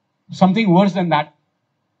something worse than that,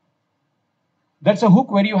 that's a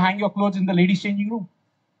hook where you hang your clothes in the ladies' changing room.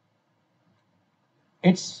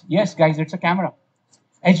 It's, yes, guys, it's a camera.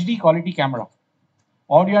 HD quality camera.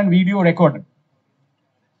 Audio and video recorder.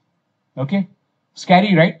 Okay,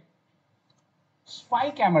 scary, right?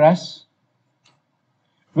 Spy cameras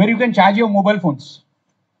where you can charge your mobile phones.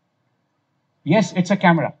 Yes, it's a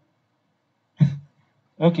camera.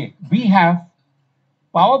 Okay, we have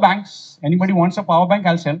power banks. Anybody wants a power bank?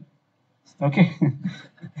 I'll sell. Okay.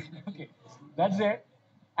 Okay, that's it.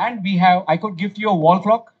 And we have, I could gift you a wall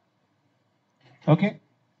clock. Okay.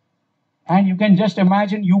 And you can just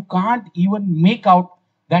imagine, you can't even make out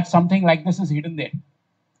that something like this is hidden there.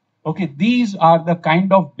 Okay, these are the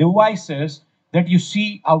kind of devices that you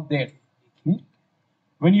see out there.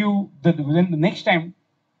 When the next time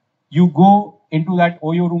you go into that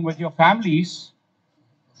OYO room with your families,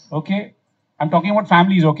 okay, I'm talking about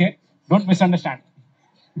families, okay, don't misunderstand.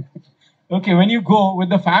 Okay, when you go with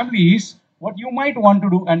the families, what you might want to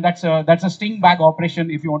do, and that's a sting bag operation.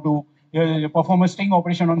 If you want to perform a sting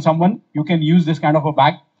operation on someone, you can use this kind of a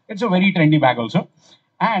bag. It's a very trendy bag also.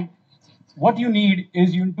 And what you need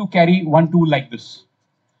is you need to carry one tool like this.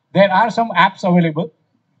 There are some apps available,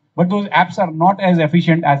 but those apps are not as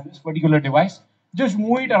efficient as this particular device. Just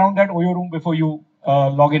move it around that OYO room before you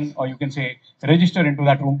log in, or you can say register into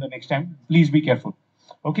that room the next time. Please be careful.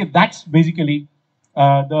 Okay, that's basically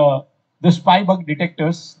the spy bug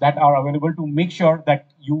detectors that are available to make sure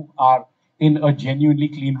that you are in a genuinely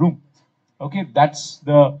clean room. Okay, that's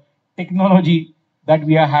the technology that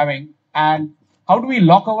we are having. And how do we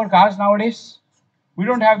lock our cars nowadays? We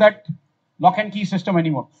don't have that lock and key system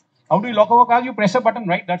anymore. How do you lock our car? You press a button,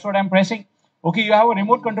 right? That's what I'm pressing. Okay, you have a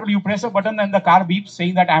remote control. You press a button and the car beeps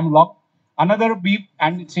saying that I'm locked. Another beep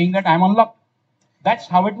and it's saying that I'm unlocked. That's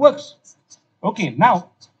how it works. Okay, now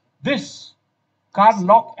this car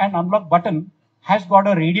lock and unlock button has got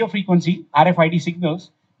a radio frequency, RFID signals,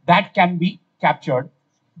 that can be captured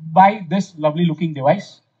by this lovely looking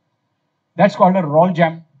device. That's called a roll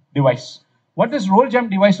jam device. What this roll jam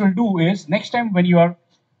device will do is, next time when you are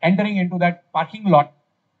entering into that parking lot,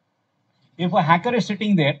 If a hacker is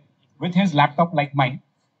sitting there with his laptop like mine,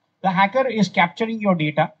 the hacker is capturing your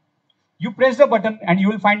data. You press the button and you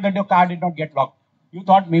will find that your car did not get locked. You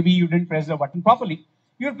thought maybe you didn't press the button properly.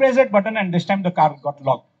 You will press that button and this time the car got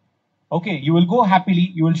locked. Okay, you will go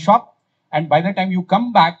happily, you will shop, and by the time you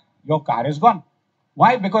come back, your car is gone.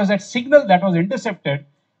 Why? Because that signal that was intercepted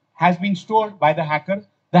has been stored by the hacker.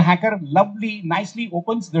 The hacker nicely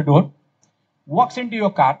opens the door, walks into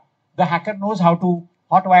your car. The hacker knows how to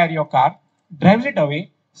hotwire your car, drives it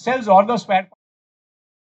away, sells all the spare parts.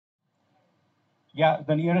 Yeah,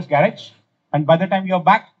 the nearest garage. And by the time you're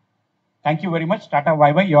back, thank you very much, Tata,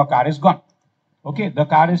 bye bye, your car is gone. Okay, the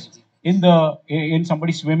car is in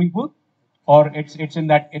somebody's swimming pool, or it's in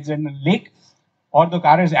a lake, or the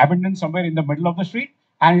car is abandoned somewhere in the middle of the street,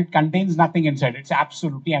 and it contains nothing inside. It's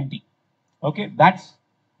absolutely empty. Okay, that's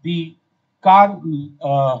the car,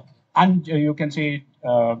 you can say,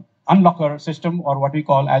 unlocker system, or what we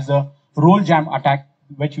call as a roll jam attack,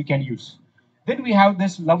 which we can use. Then we have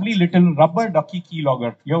this lovely little rubber ducky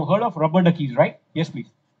keylogger. You have heard of rubber duckies, right? Yes, please.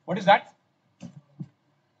 What is that?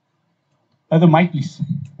 The mic, please.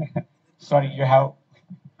 Sorry, you have.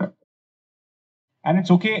 And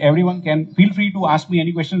it's okay. Everyone can feel free to ask me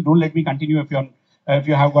any questions. Don't let me continue if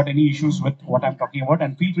you have got any issues with what I'm talking about,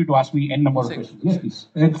 and feel free to ask me n number of questions. Yes, please.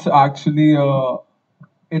 It's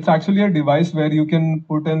actually a device where you can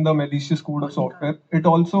put in the malicious code of software. There is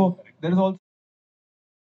also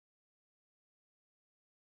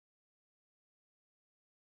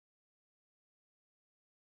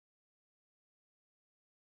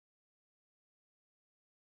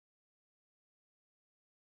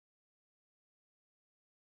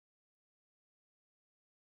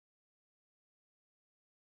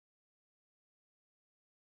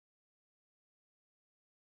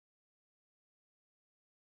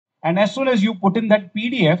And as soon as you put in that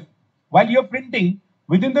PDF, while you're printing,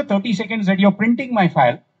 within the 30 seconds that you're printing my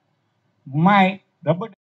file, my rubber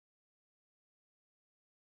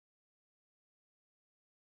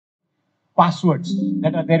passwords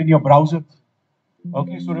that are there in your browser.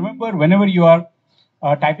 Okay, so remember, whenever you are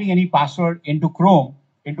typing any password into Chrome,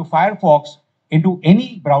 into Firefox, into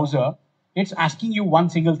any browser, it's asking you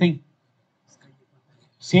one single thing.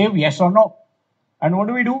 Save yes or no. And what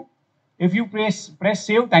do? If you press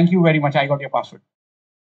save, thank you very much, I got your password.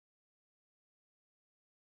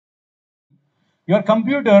 Your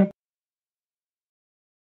computer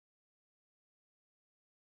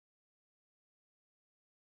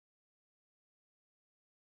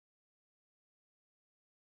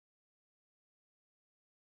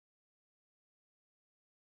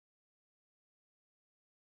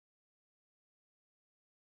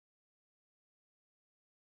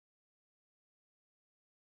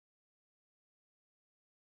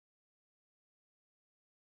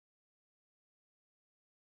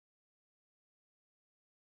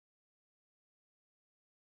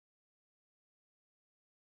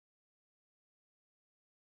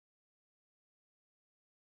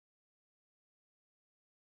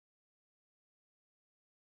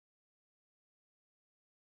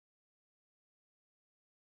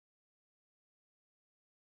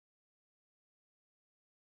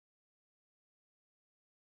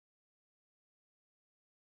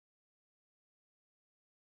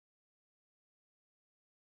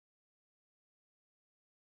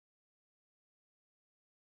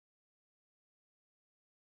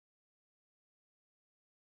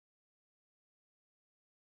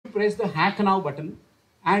press the hack now button,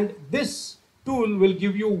 and this tool will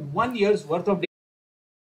give you 1 year's worth of data.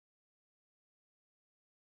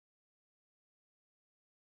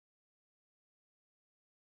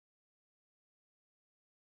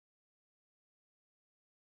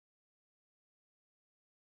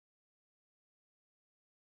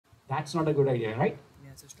 That's not a good idea, right?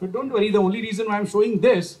 But don't worry, the only reason why I'm showing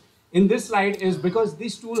this in this slide is because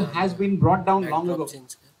this tool has been brought down long ago,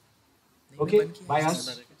 okay, by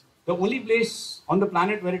us. The only place on the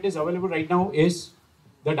planet where it is available right now is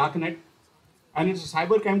the darknet, and it's a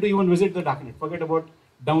cybercrime to even visit the darknet. Forget about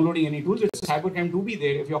downloading any tools. It's a cybercrime to be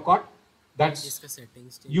there. If you're caught, that's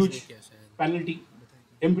huge penalty,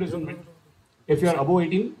 imprisonment. If you're above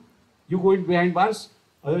 18, you go in behind bars,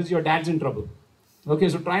 otherwise your dad's in trouble. Okay,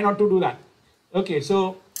 so try not to do that. Okay,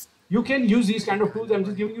 so you can use these kind of tools. I'm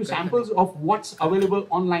just giving you samples of what's available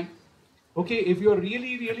online. Okay, if you're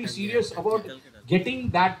really serious about getting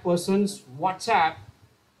that person's WhatsApp,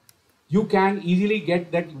 you can easily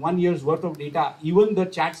get that 1 year's worth of data, even the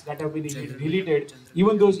chats that have been deleted,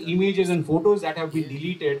 even those images and photos that have been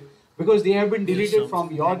deleted, because they have been deleted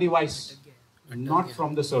from your device, not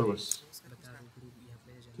from the servers.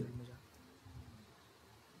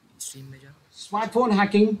 Smartphone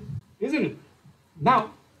hacking isn't it?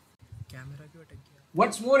 Now,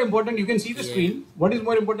 what's more important, you can see the screen. What is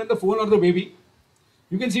more important, the phone or the baby?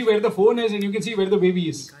 You can see where the phone is and you can see where the baby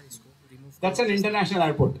is. That's an international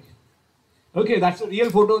airport. Okay, that's a real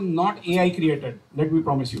photo, not AI created. Let me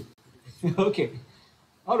promise you. Okay.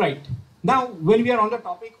 All right. Now, when we are on the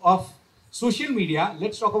topic of social media,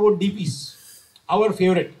 let's talk about DPs. Our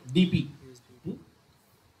favorite, DP.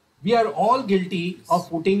 We are all guilty of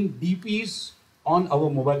putting DPs on our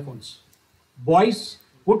mobile phones. Boys,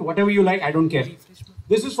 put whatever you like, I don't care.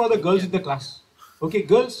 This is for the girls in the class. Okay,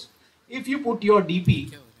 girls, if you put your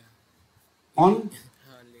DP on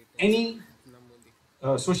any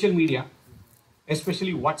social media,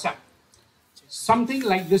 especially WhatsApp, something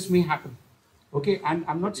like this may happen. Okay, and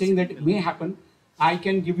I'm not saying that it may happen. I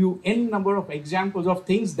can give you n number of examples of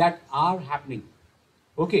things that are happening.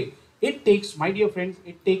 Okay, it takes, my dear friends,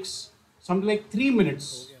 it takes something like 3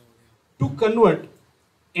 minutes to convert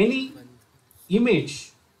any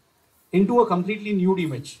image into a completely nude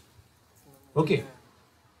image. Okay,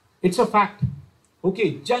 it's a fact.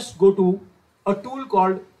 Okay, just go to a tool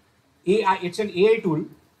called AI. It's an AI tool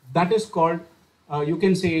that is called, you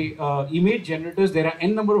can say, image generators. There are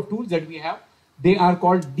n number of tools that we have. They are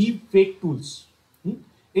called deep fake tools.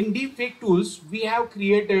 In deep fake tools, we have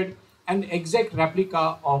created an exact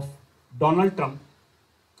replica of Donald Trump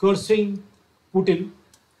cursing Putin,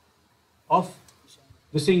 of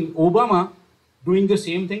this thing Obama doing the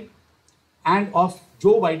same thing, and of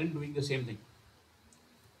Joe Biden doing the same thing.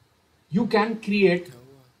 You can create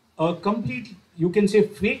a complete, you can say,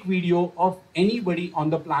 fake video of anybody on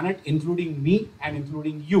the planet, including me and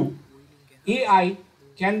including you. AI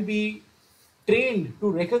can be trained to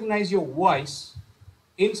recognize your voice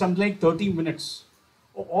in something like 30 minutes.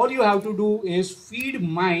 All you have to do is feed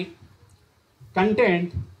my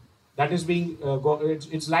content that is being,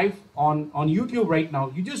 it's live on YouTube right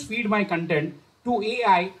now. You just feed my content to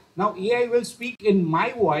AI. Now AI will speak in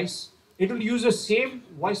my voice. It will use the same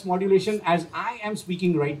voice modulation as I am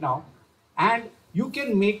speaking right now. And you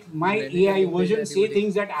can make my AI version say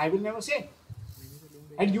things that I will never say.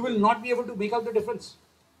 And you will not be able to make out the difference.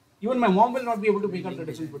 Even my mom will not be able to make out the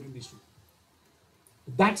difference between these two.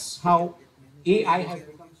 That's how AI has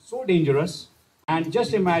become so dangerous. And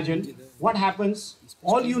just imagine what happens.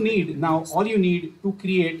 All you need now, all you need to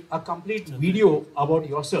create a complete video about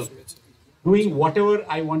yourself, doing whatever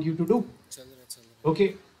I want you to do.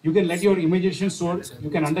 Okay, you can let your imagination soar. You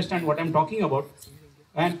can understand what I'm talking about.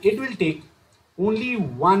 And it will take only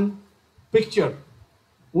one picture,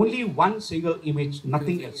 only one single image,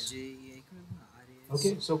 nothing else.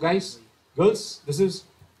 Okay, so guys, girls, this is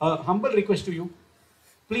a humble request to you.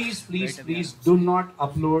 Please, please, please do not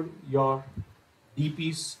upload your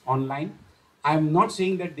DPs online. I'm not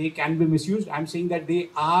saying that they can be misused. I'm saying that they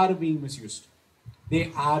are being misused.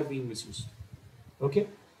 They are being misused. Okay,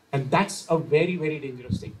 and that's a very, very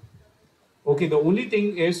dangerous thing. Okay, the only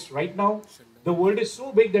thing is right now, the world is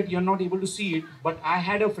so big that you're not able to see it. But I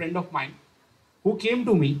had a friend of mine who came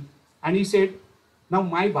to me and he said, now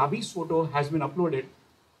my Barbie's photo has been uploaded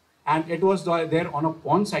and it was there on a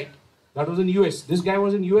porn site that was in US. This guy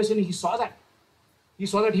was in US and he saw that. He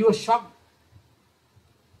saw that, he was shocked.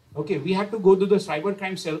 Okay, we had to go to the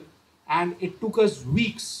cybercrime cell and it took us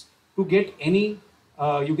weeks to get any,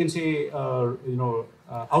 you can say,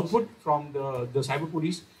 output from the cyber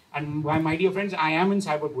police. And my dear friends, I am in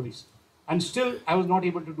cyber police. And still, I was not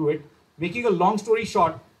able to do it. Making a long story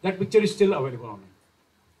short, that picture is still available online.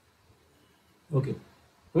 Okay.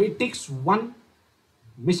 So it takes one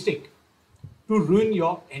mistake to ruin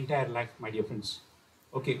your entire life, my dear friends.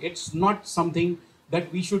 Okay. It's not something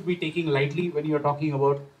that we should be taking lightly when you're talking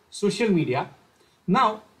about social media.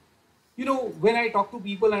 Now, you know, when I talk to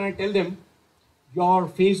people and I tell them your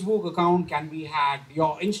Facebook account can be hacked,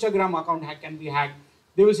 your Instagram account can be hacked,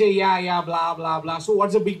 they will say, yeah, blah, blah, blah. So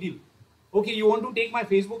what's the big deal? Okay, you want to take my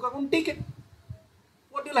Facebook account? Take it.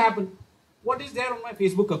 What will happen? What is there on my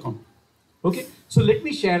Facebook account? Okay, so let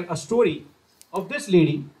me share a story of this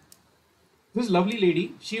lady, this lovely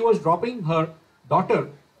lady. She was dropping her daughter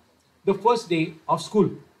the first day of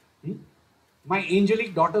school. My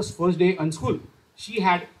angelic daughter's first day on school. She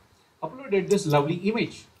had uploaded this lovely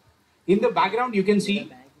image. In the background, you can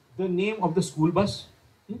see the name of the school bus.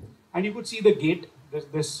 And you could see the gate.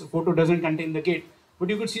 This photo doesn't contain the gate, but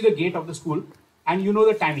you could see the gate of the school and you know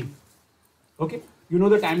the timing. Okay, you know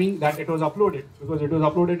the timing that it was uploaded because it was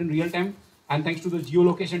uploaded in real time and thanks to the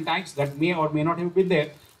geolocation tags that may or may not have been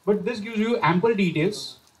there. But this gives you ample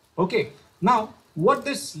details. Okay, now what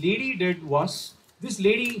this lady did was, this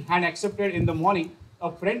lady had accepted in the morning a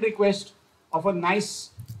friend request of a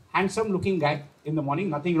nice, handsome looking guy in the morning,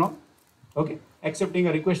 nothing wrong. Okay, accepting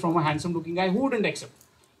a request from a handsome looking guy. Who wouldn't accept?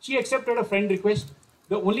 She accepted a friend request.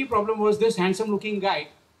 The only problem was this handsome looking guy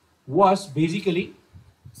was basically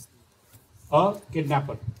a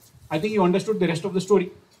kidnapper. I think you understood the rest of the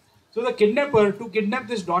story. So the kidnapper, to kidnap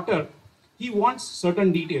this daughter, he wants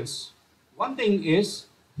certain details. One thing is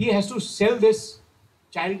he has to sell this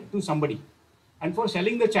child to somebody. And for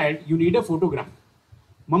selling the child, you need a photograph.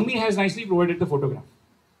 Mummy has nicely provided the photograph.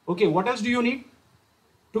 Okay, what else do you need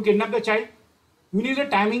to kidnap the child? You need the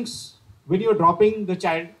timings when you're dropping the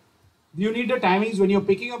child. You need the timings when you're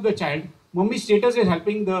picking up the child. Mummy's status is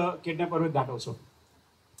helping the kidnapper with that also.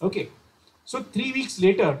 Okay, so 3 weeks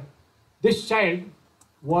later, this child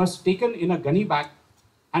was taken in a gunny bag,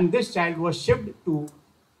 and this child was shipped to,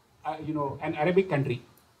 an Arabic country.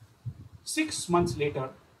 6 months later,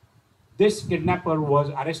 this kidnapper was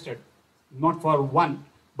arrested, not for one,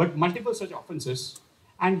 but multiple such offenses,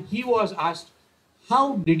 and he was asked,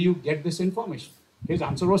 "How did you get this information?" His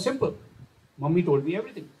answer was simple: "Mummy told me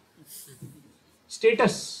everything."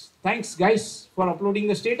 Status. Thanks, guys, for uploading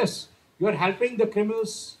the status. You are helping the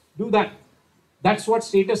criminals do that. That's what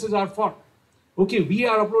statuses are for. Okay, we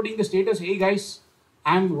are uploading the status. Hey, guys,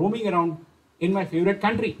 I'm roaming around in my favorite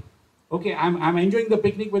country. Okay, I'm enjoying the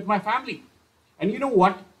picnic with my family. And you know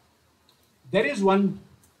what? There is one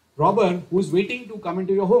robber who's waiting to come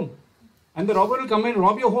into your home. And the robber will come and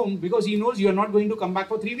rob your home because he knows you're not going to come back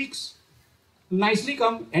for 3 weeks. Nicely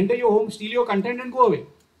come, enter your home, steal your content and go away.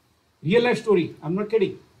 Real life story. I'm not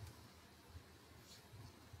kidding.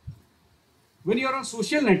 When you're on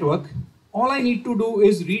social network, all I need to do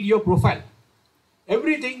is read your profile.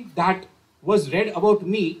 Everything that was read about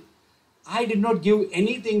me, I did not give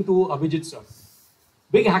anything to Abhijit sir.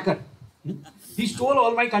 Big hacker. He stole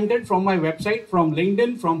all my content from my website, from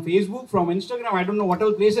LinkedIn, from Facebook, from Instagram, I don't know what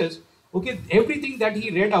all places. Okay, everything that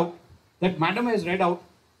he read out, that madam has read out,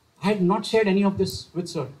 I had not shared any of this with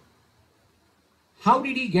sir. How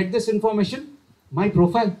did he get this information? My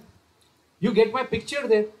profile. You get my picture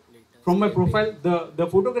there. From my profile, the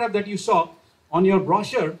photograph that you saw on your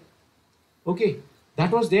brochure, okay,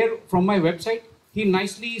 that was there from my website. He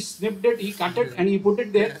nicely snipped it, he cut it and he put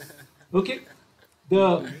it there. Okay,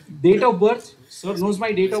 the date of birth, sir knows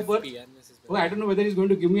my date of birth. Oh, I don't know whether he's going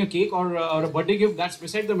to give me a cake or a birthday gift, that's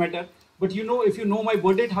beside the matter. But you know, if you know my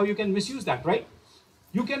birth date, how you can misuse that, right?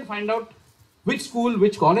 You can find out which school,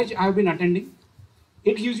 which college I have been attending.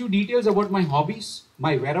 It gives you details about my hobbies,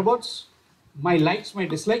 my whereabouts, my likes, my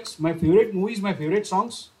dislikes, my favorite movies, my favorite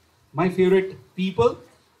songs, my favorite people,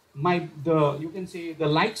 you can say the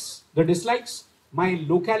likes, the dislikes, my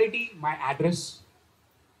locality, my address.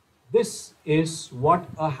 This is what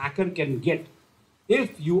a hacker can get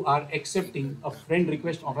if you are accepting a friend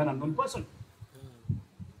request of an unknown person.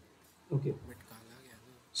 Okay.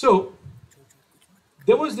 So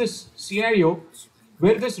there was this scenario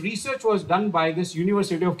where this research was done by this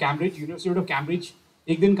University of Cambridge.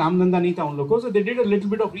 एक दिन काम धंधा नहीं था उन लोगों, so they did a little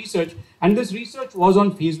bit of research, and this research was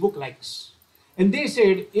on Facebook likes. And they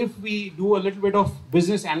said if we do a little bit of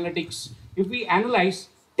business analytics, if we analyze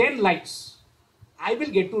 10 likes, I will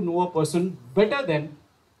get to know a person better than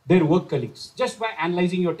their work colleagues. Just by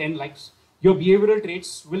analyzing your 10 likes, your behavioral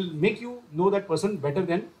traits will make you know that person better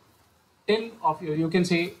than 10 of you can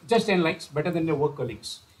say just 10 likes better than your work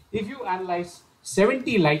colleagues. If you analyze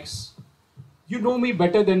 70 likes, you know me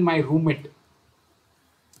better than my roommate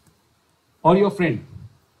or your friend.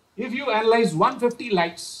 If you analyze 150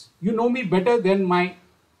 likes, you know me better than my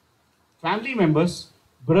family members,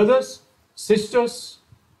 brothers, sisters,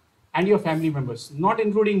 and your family members, not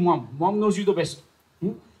including mom. Mom knows you the best.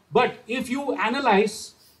 But if you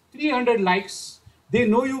analyze 300 likes, they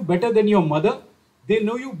know you better than your mother, they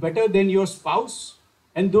know you better than your spouse,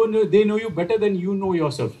 and they know you better than you know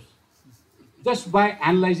yourself. Just by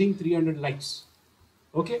analyzing 300 likes.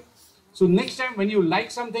 Okay? So next time when you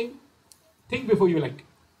like something, think before you like.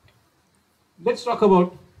 Let's talk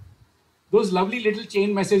about those lovely little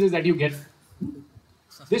chain messages that you get.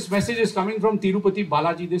 This message is coming from Tirupati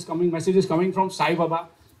Balaji. This message is coming from Sai Baba.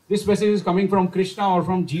 This message is coming from Krishna or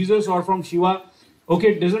from Jesus or from Shiva. Okay,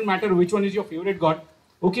 it doesn't matter which one is your favorite God.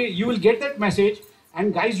 Okay, you will get that message.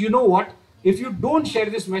 And guys, you know what? If you don't share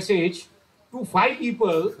this message to 5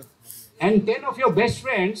 people and 10 of your best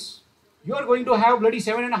friends, you are going to have bloody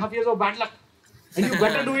 7.5 years of bad luck. And you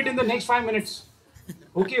better do it in the next 5 minutes.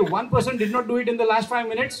 Okay, one person did not do it in the last 5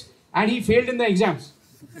 minutes and he failed in the exams.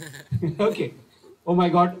 Okay. Oh my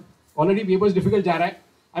God, already paper is difficult, ja raha hai.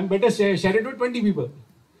 I'm better share it with 20 people.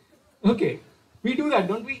 Okay, we do that,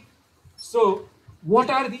 don't we? So,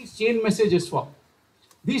 what are these chain messages for?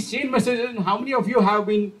 These chain messages, how many of you have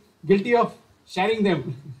been guilty of sharing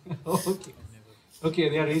them? Okay. Okay,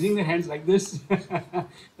 they are raising their hands like this.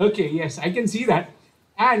 Okay, yes, I can see that.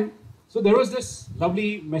 And so there was this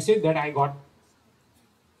lovely message that I got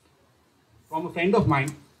from a friend of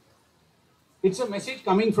mine. It's a message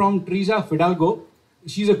coming from Teresa Fidalgo.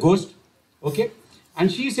 She's a ghost, okay?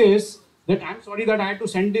 And she says that I'm sorry that I had to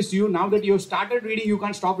send this to you. Now that you have started reading, you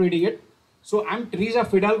can't stop reading it. So I'm Teresa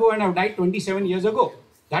Fidalgo and I've died 27 years ago.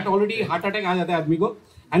 That already heart attack aa jata hai aadmi ko.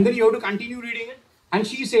 And then you have to continue reading it. And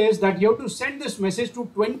she says that you have to send this message to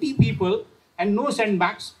 20 people and no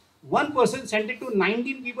sendbacks. One person sent it to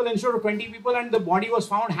 19 people instead of 20 people and the body was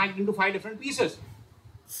found hacked into 5 different pieces.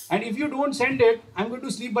 And if you don't send it, I'm going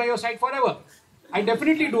to sleep by your side forever. I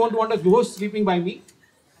definitely don't want a ghost sleeping by me.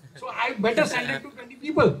 So I better send it to 20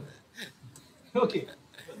 people. Okay.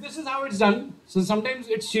 So this is how it's done. So sometimes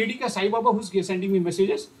it's Shirdi ka Sai Baba who's sending me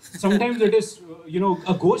messages. Sometimes it is,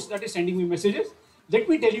 a ghost that is sending me messages. Let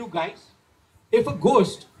me tell you guys, if a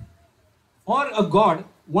ghost or a god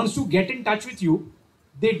wants to get in touch with you,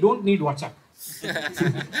 they don't need WhatsApp.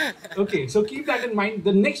 Okay, so keep that in mind.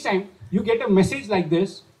 The next time you get a message like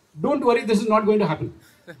this, don't worry, this is not going to happen.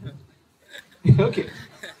 Okay,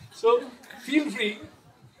 so feel free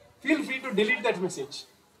to delete that message.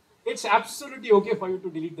 It's absolutely okay for you to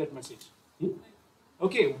delete that message.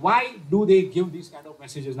 Okay, why do they give these kind of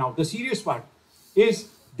messages now? The serious part is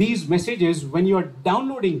these messages when you are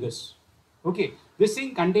downloading this. Okay, this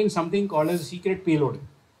thing contains something called as a secret payload.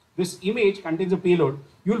 This image contains a payload.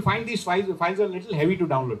 You will find these files are a little heavy to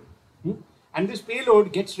download. And this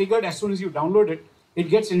payload gets triggered as soon as you download it. It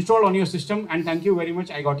gets installed on your system and thank you very much,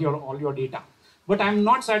 I got all your data. But I'm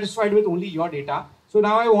not satisfied with only your data. So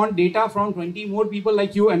now I want data from 20 more people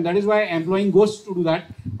like you, and that is why I'm employing ghosts to do that,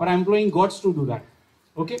 or I'm employing gods to do that.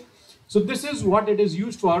 Okay? So this is what it is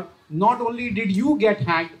used for. Not only did you get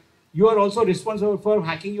hacked, you are also responsible for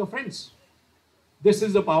hacking your friends. This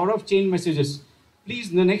is the power of chain messages.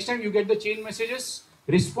 Please, the next time you get the chain messages,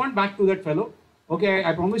 respond back to that fellow. Okay,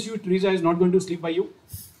 I promise you, Teresa is not going to sleep by you.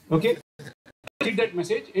 Okay? Read that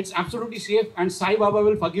message. It's absolutely safe, and Sai Baba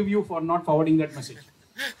will forgive you for not forwarding that message.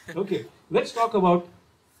 Okay, let's talk about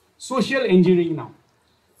social engineering now.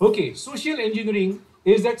 Okay, social engineering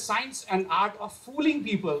is that science and art of fooling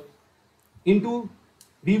people into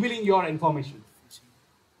revealing your information.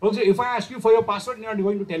 Okay, if I ask you for your password, you're not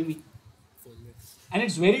going to tell me. And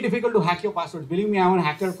it's very difficult to hack your passwords. Believe me, I'm a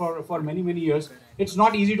hacker for many, many years. It's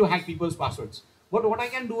not easy to hack people's passwords. But what I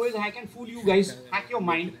can do is I can fool you guys, hack your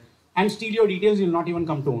mind, and steal your details. You'll not even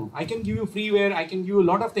come to know. I can give you freeware. I can give you a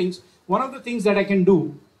lot of things. One of the things that I can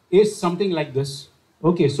do is something like this.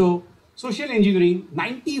 Okay, so social engineering,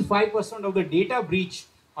 95% of the data breach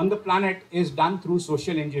on the planet is done through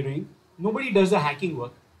social engineering. Nobody does the hacking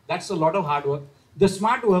work. That's a lot of hard work. The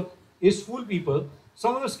smart work is fool people.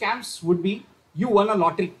 Some of the scams would be you won a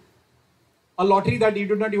lottery that you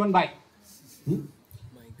did not even buy.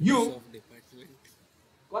 You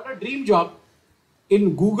got a dream job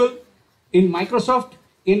in Google, in Microsoft,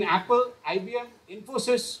 in Apple, IBM,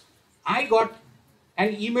 Infosys. I got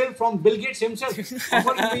an email from Bill Gates himself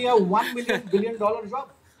offering me a $1 billion job.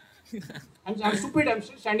 I'm stupid, I'm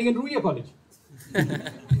still standing in Ruia College.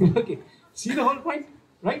 Okay, see the whole point,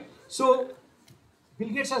 right? So, Bill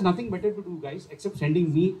Gates has nothing better to do, guys, except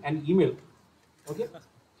sending me an email. Okay?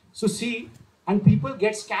 So see, and people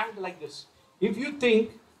get scammed like this. If you think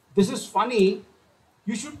this is funny,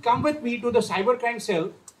 you should come with me to the cybercrime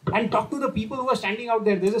cell and talk to the people who are standing out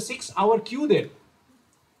there. There's a 6-hour queue there.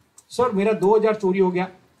 Sir, मेरा 2000 चोरी हो गया.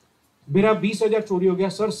 मेरा 20,000 चोरी हो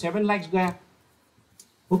गया. Sir, 7 lakhs गया.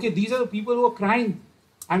 Okay, these are the people who are crying.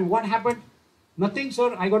 And what happened? Nothing,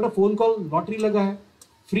 sir. I got a phone call. Lottery लगा है.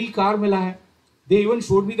 Free car मिला है. They even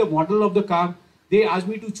showed me the model of the car. They asked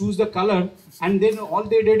me to choose the color, and then all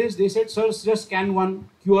they did is they said, sir, just scan one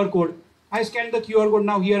QR code. I scanned the QR code,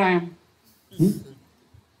 now here I am.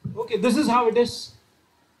 Okay, this is how it is.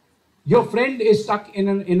 Your friend is stuck in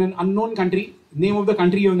an unknown country, name of the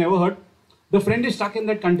country you've never heard. The friend is stuck in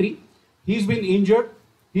that country. He's been injured.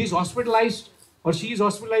 He's hospitalized, or she is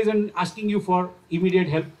hospitalized and asking you for immediate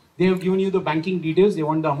help. They have given you the banking details. They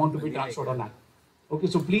want the amount to be transferred on that. Okay,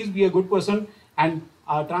 so please be a good person and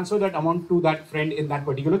transfer that amount to that friend in that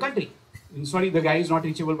particular country. And sorry, the guy is not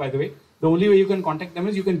reachable, by the way. The only way you can contact them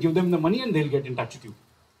is you can give them the money and they'll get in touch with you.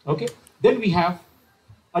 Okay. Then we have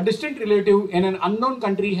a distant relative in an unknown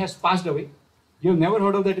country has passed away. You've never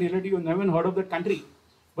heard of that relative. You've never heard of that country.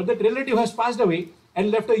 But that relative has passed away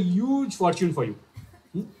and left a huge fortune for you.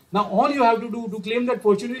 Now, all you have to do to claim that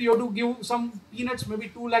fortune is you have to give some peanuts, maybe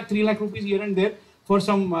 2 lakh, 3 lakh rupees here and there for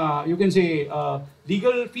some, you can say,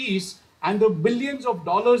 legal fees. And the billions of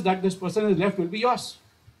dollars that this person has left will be yours.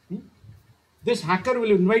 This hacker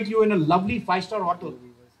will invite you in a lovely 5-star hotel.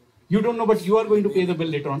 You don't know, but you are going to pay the bill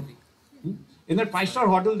later on. In that 5-star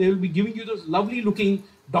hotel, they will be giving you those lovely looking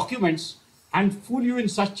documents and fool you in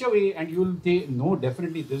such a way, and you will say, no,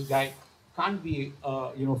 definitely this guy can't be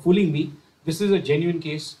fooling me. This is a genuine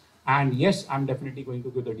case, and yes, I'm definitely going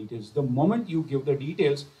to give the details. The moment you give the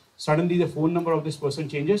details, suddenly the phone number of this person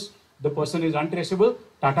changes. The person is untraceable.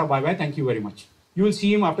 Tata, bye bye, thank you very much. You will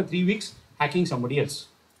see him after 3 weeks hacking somebody else.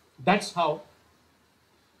 That's how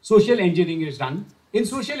social engineering is done. In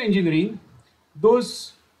social engineering,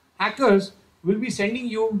 those hackers will be sending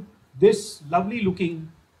you this lovely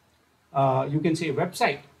looking, you can say,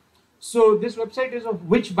 website. So this website is of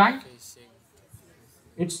which bank?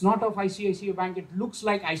 It's not of ICICI Bank. It looks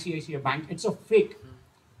like ICICI Bank. It's a fake.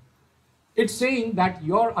 It's saying that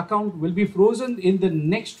your account will be frozen in the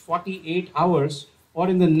next 48 hours or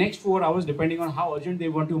in the next 4 hours, depending on how urgent they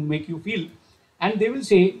want to make you feel. And they will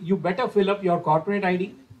say, you better fill up your corporate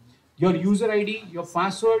ID, your user ID, your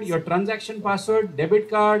password, your transaction password, debit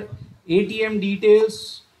card, ATM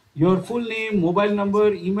details, your full name, mobile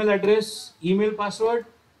number, email address, email password,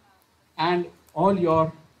 and all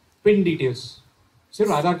your PIN details. Sir,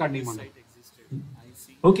 Aadhaar card nahi manga.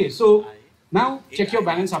 Okay, so now check your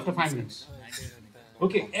balance after 5 minutes.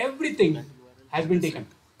 Okay, everything has been taken.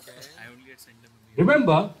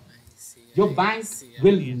 Remember, your bank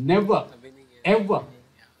will never, ever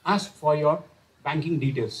ask for your banking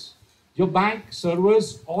details. Your bank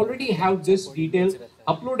servers already have this detail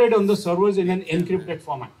uploaded on the servers in an encrypted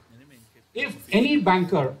format. If any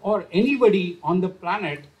banker or anybody on the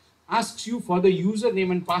planet asks you for the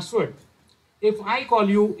username and password, if I call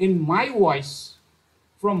you in my voice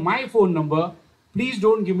from my phone number, please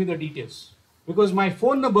don't give me the details, because my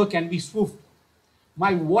phone number can be spoofed.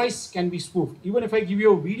 My voice can be spoofed. Even if I give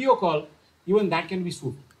you a video call, even that can be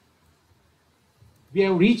spoofed. We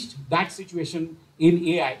have reached that situation in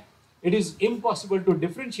AI. It is impossible to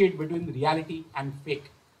differentiate between reality and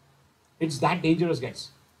fake. It's that dangerous, guys.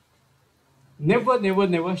 Never, never,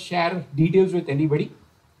 never share details with anybody.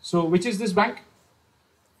 So, which is this bank?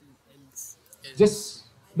 Just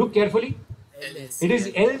look carefully. It is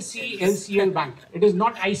LCLCL Bank. It is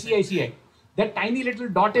not ICICI. That tiny little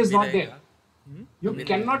dot is not there. You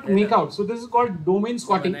cannot make out. So, this is called domain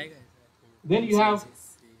squatting. Then you have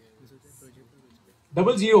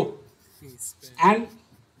 00 and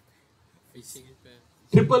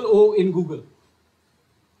triple O in Google.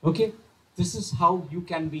 Okay, this is how you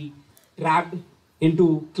can be trapped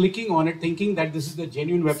into clicking on it, thinking that this is the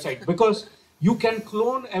genuine website, because you can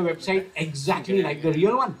clone a website exactly like the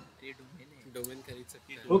real one.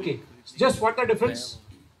 Okay, just what the difference?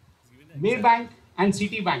 Maybank and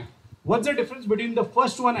Citibank. What's the difference between the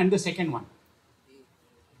first one and the second one?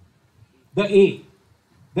 The A.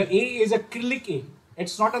 The A is acrylic A.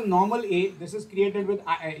 It's not a normal A. This is created with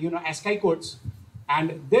ASCII codes,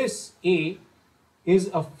 and this A is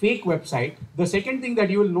a fake website. The second thing that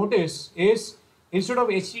you will notice is instead of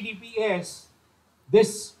HTTPS,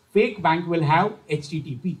 this fake bank will have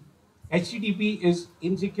HTTP. HTTP is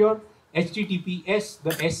insecure. HTTPS,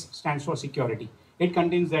 the S stands for security. It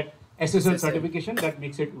contains that SSL certification that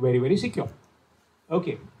makes it very, very secure.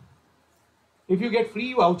 Okay. If you get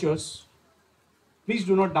free vouchers, please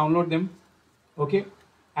do not download them. Okay.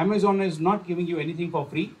 Amazon is not giving you anything for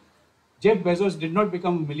free. Jeff Bezos did not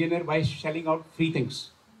become a millionaire by shelling out free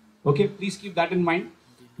things. Okay. Please keep that in mind.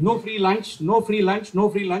 No free lunch, no free lunch, no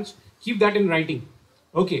free lunch. Keep that in writing.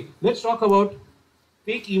 Okay. Let's talk about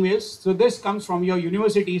fake emails. So this comes from your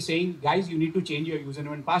university saying, guys, you need to change your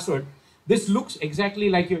username and password. This looks exactly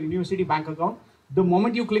like your university bank account. The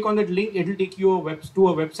moment you click on that link, it will take you to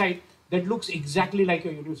a website that looks exactly like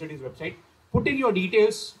your university's website. Put in your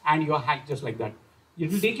details and you're hacked just like that.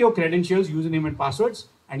 It will take your credentials, username and passwords,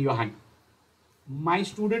 and you're hacked. My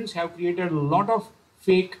students have created a lot of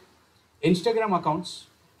fake Instagram accounts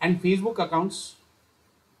and Facebook accounts,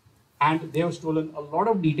 and they have stolen a lot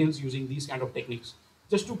of details using these kind of techniques.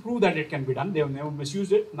 Just to prove that it can be done, they have never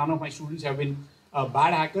misused it. None of my students have been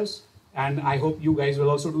bad hackers, and I hope you guys will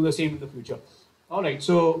also do the same in the future. All right,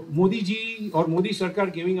 so Modi ji or Modi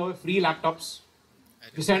Sarkar giving away free laptops.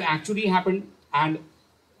 This had actually happened, and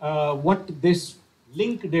what this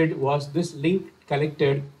link did was this link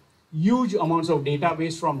collected huge amounts of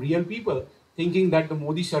database from real people, thinking that the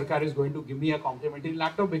Modi Sarkar is going to give me a complimentary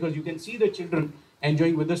laptop because you can see the children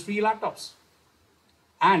enjoying with the free laptops.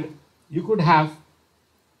 And you could have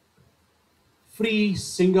free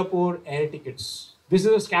Singapore air tickets. This is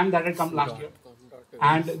a scam that had come last year.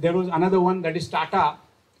 And there was another one that is Tata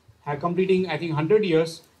completing, I think, 100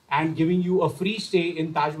 years and giving you a free stay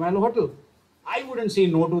in Taj Mahal Hotel. I wouldn't say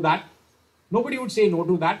no to that. Nobody would say no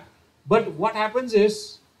to that. But what happens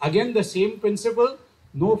is, again, the same principle,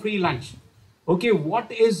 no free lunch. Okay,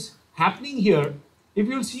 what is happening here, if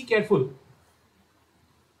you'll see careful,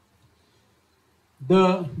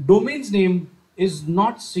 the domain's name is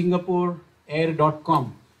not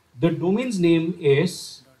singaporeair.com. The domain's name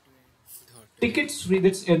is tickets free.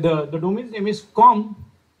 That's the domain's name is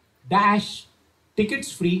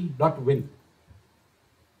com-ticketsfree.win.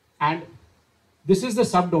 And this is the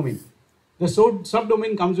subdomain. The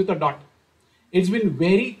subdomain comes with a dot. It's been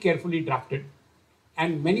very carefully drafted,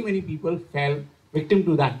 and many people fell victim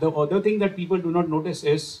to that. The other thing that people do not notice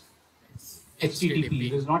is HTTP.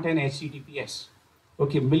 It is not an HTTPS.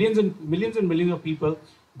 Okay, millions and millions of people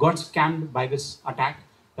got scammed by this attack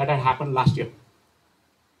that had happened last year.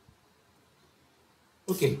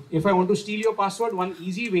 Okay, if I want to steal your password, one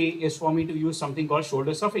easy way is for me to use something called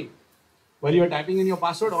shoulder stuffing. While you're typing in your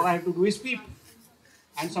password, all I have to do is peep.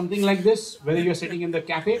 And something like this, whether you're sitting in the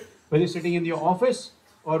cafe, whether you're sitting in your office,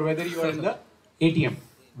 or whether you are in the ATM.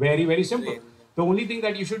 Very simple. The only thing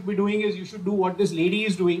that you should be doing is you should do what this lady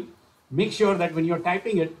is doing. Make sure that when you're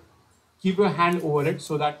typing it, keep your hand over it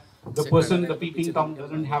so that the person, the peeping Tom,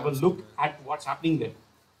 doesn't have a look at what's happening there.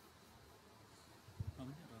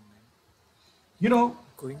 You know,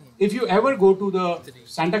 if you ever go to the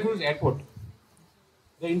Santa Cruz airport,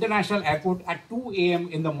 the international airport at 2 a.m.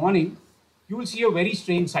 in the morning, you will see a very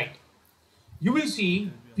strange sight. You will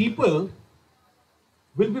see people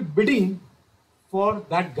will be bidding for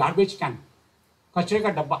that garbage can, kachre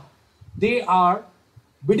ka dabba. They are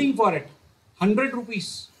bidding for it. 100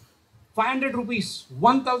 rupees, 500 rupees,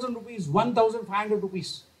 1000 rupees, 1500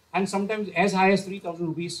 rupees, and sometimes as high as 3000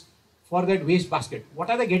 rupees for that waste basket. What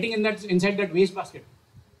are they getting inside that waste basket?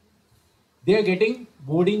 They are getting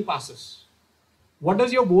boarding passes. What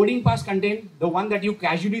does your boarding pass contain? The one that you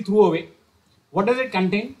casually threw away. What does it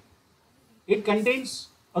contain? It contains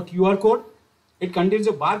a QR code, it contains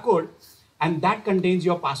a barcode, and that contains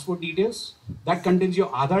your passport details, that contains your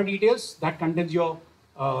Aadhaar details, that contains your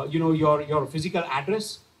your physical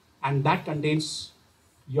address, and that contains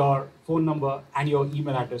your phone number and your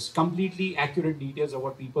email address. Completely accurate details of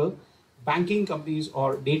what people, banking companies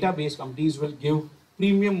or database companies will give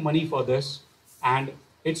premium money for this, and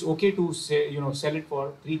it's okay to say, sell it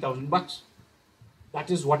for 3,000 bucks. That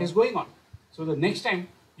is what is going on. So the next time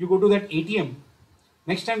you go to that ATM,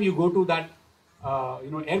 next time you go to that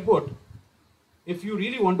airport, if you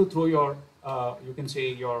really want to throw your you can say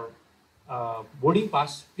your boarding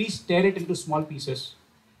pass, please tear it into small pieces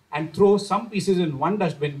and throw some pieces in one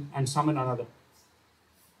dustbin and some in another.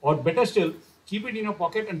 Or better still, keep it in your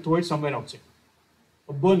pocket and throw it somewhere outside.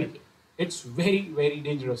 Or burn it. It's very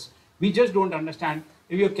dangerous. We just don't understand,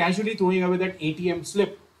 if you're casually throwing away that ATM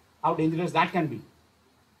slip, how dangerous that can be.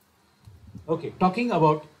 Okay, talking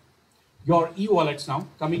about your e-wallets now,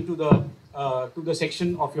 coming to the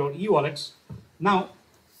section of your e-wallets. Now,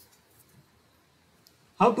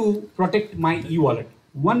 how to protect my e-wallet?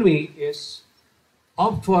 One way is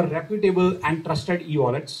opt for reputable and trusted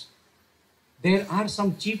e-wallets. There are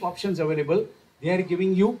some cheap options available. They are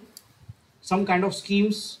giving you some kind of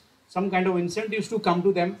schemes, some kind of incentives to come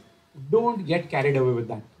to them. Don't get carried away with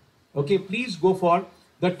that. Okay, please go for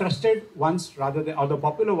the trusted ones rather than, or the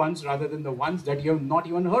popular ones rather than the ones that you have not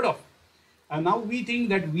even heard of. And now we think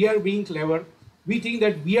that we are being clever. We think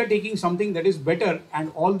that we are taking something that is better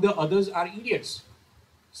and all the others are idiots.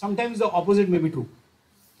 Sometimes the opposite may be true.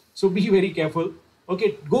 So be very careful.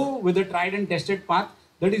 Okay, go with the tried and tested path.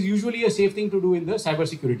 That is usually a safe thing to do in the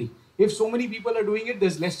cybersecurity. If so many people are doing it,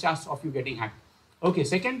 there's less chance of you getting hacked. Okay,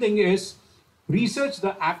 second thing is research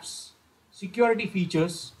the app's security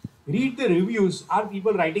features. Read the reviews. Are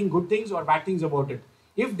people writing good things or bad things about it?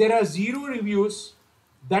 If there are 0 reviews,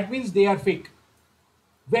 that means they are fake.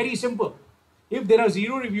 Very simple. If there are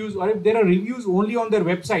 0 reviews, or if there are reviews only on their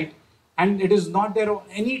website and it is not there on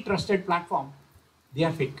any trusted platform, they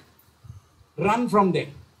are fake. Run from there.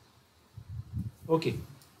 Okay.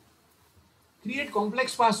 Create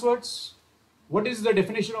complex passwords. What is the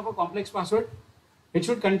definition of a complex password? It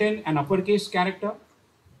should contain an uppercase character,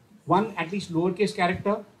 one at least lowercase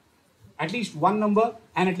character, at least one number,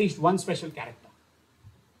 and at least one special character.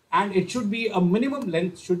 And it should be a minimum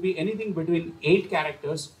length, should be anything between 8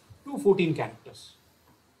 characters to 14 characters.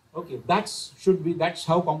 Okay, that's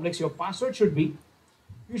how complex your password should be.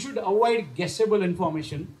 You should avoid guessable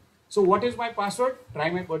information. So what is my password?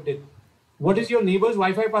 Try my birthday. What is your neighbor's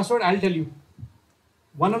Wi-Fi password? I'll tell you.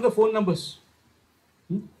 One of the phone numbers.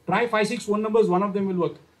 Try 5-6 phone numbers, one of them will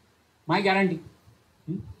work. My guarantee.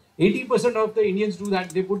 80% of the Indians do that.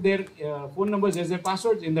 They put their phone numbers as their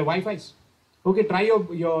passwords in their Wi-Fi's. Okay, try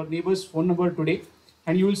your neighbor's phone number today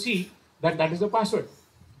and you will see that that is the password.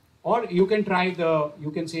 Or you can try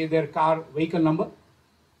you can say their car vehicle number.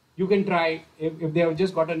 You can try if they have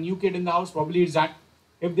just got a new kid in the house, probably it's that.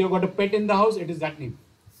 If they've got a pet in the house, it is that name.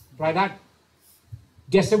 Try that.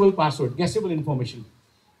 Guessable password, guessable information.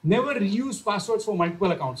 Never reuse passwords for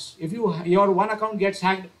multiple accounts. If your one account gets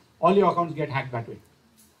hacked, all your accounts get hacked that way.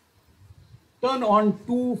 Turn on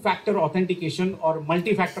two-factor authentication or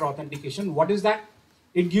multi-factor authentication. What is that?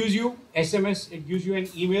 It gives you SMS, it gives you an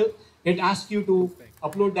email, it asks you to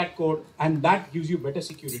upload that code, and that gives you better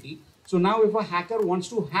security. So now if a hacker wants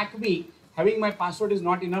to hack me, having my password is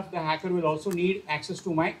not enough. The hacker will also need access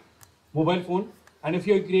to my mobile phone. And if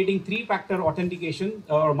you're creating three-factor authentication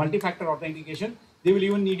or multi-factor authentication, they will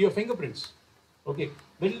even need your fingerprints. Okay,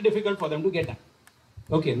 little difficult for them to get that.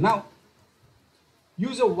 Okay, now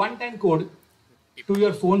use a one-time code to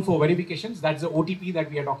your phone for verifications. That's the OTP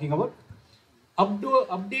that we are talking about.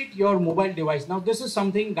 Update your mobile device. Now this is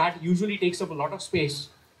something that usually takes up a lot of space.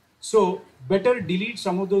 So better delete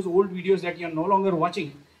some of those old videos that you're no longer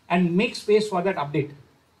watching and make space for that update.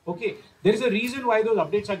 Okay, there is a reason why those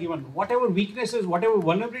updates are given. Whatever weaknesses, whatever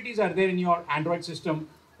vulnerabilities are there in your Android system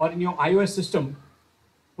or in your iOS system,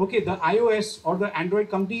 okay, the iOS or the Android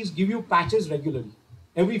companies give you patches regularly,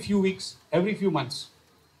 every few weeks, every few months.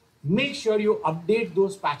 Make sure you update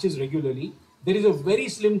those patches regularly. There is a very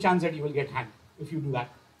slim chance that you will get hacked if you do that.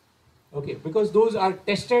 Okay, because those are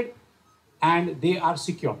tested and they are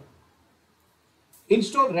secure.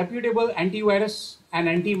 Install reputable antivirus and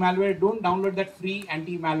anti-malware. Don't download that free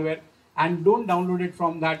anti-malware and don't download it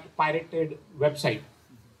from that pirated website.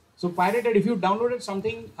 So pirated, if you downloaded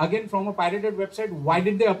something again from a pirated website, why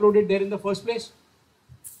did they upload it there in the first place?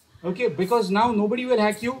 Okay, because now nobody will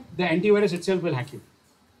hack you, the antivirus itself will hack you.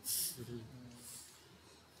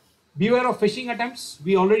 Beware of phishing attempts.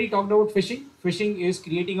 We already talked about phishing. Phishing is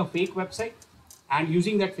creating a fake website and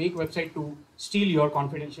using that fake website to steal your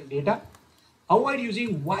confidential data. Avoid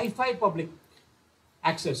using Wi-Fi public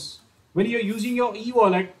access. When you're using your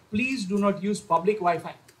e-wallet, please do not use public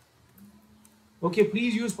Wi-Fi. Okay,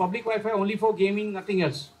 please use public Wi-Fi only for gaming, nothing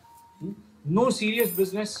else. No serious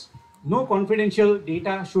business, no confidential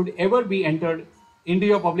data should ever be entered into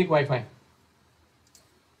your public Wi-Fi.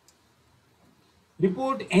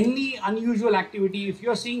 Report any unusual activity. If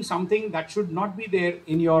you're seeing something that should not be there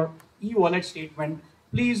in your e-wallet statement,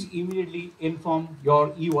 please immediately inform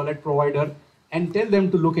your e-wallet provider and tell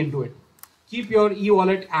them to look into it. Keep your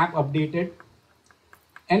e-wallet app updated.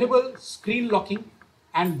 Enable screen locking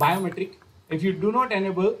and biometric. If you do not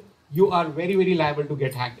enable, you are very, very liable to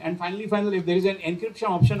get hacked. And finally, if there is an encryption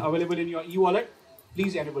option available in your e-wallet,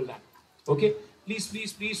 please enable that. Okay, please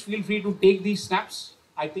feel free to take these snaps.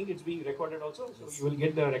 I think it's being recorded also, so you will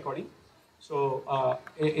get the recording. So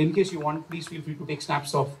in case you want, please feel free to take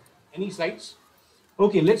snaps of any slides.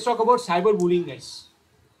 Okay, let's talk about cyberbullying, guys.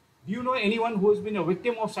 Do you know anyone who has been a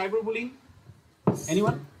victim of cyberbullying?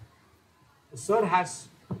 Anyone? The sir has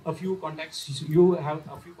a few contacts. You have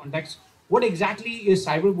a few contacts. What exactly is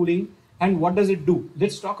cyberbullying and what does it do?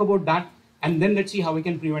 Let's talk about that and then let's see how we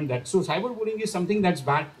can prevent that. So cyberbullying is something that's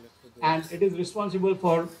bad and it is responsible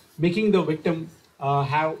for making the victim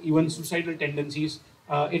have even suicidal tendencies.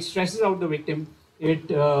 It stresses out the victim. It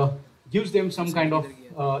gives them some kind of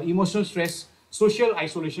emotional stress, social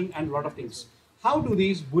isolation, and a lot of things. How do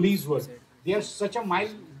these bullies work? They are such a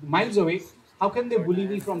miles away. How can they bully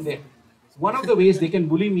me from there? One of the ways they can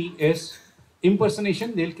bully me is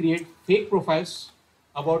impersonation. They'll create fake profiles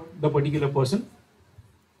about the particular person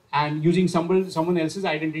and using someone else's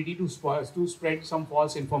identity to spread some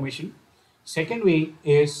false information. Second way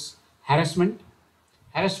is harassment.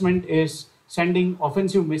 Harassment is sending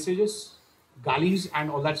offensive messages, galis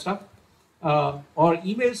and all that stuff, or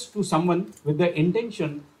emails to someone with the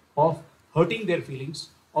intention of hurting their feelings,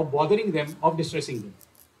 of bothering them, of distressing them.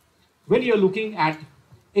 When you're looking at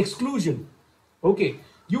exclusion, okay,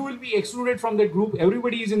 you will be excluded from that group.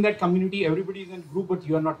 Everybody is in that community, everybody is in that group, but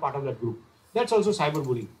you are not part of that group. That's also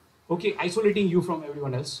cyberbullying. Okay, isolating you from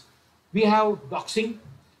everyone else. We have doxing.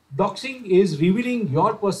 Doxing is revealing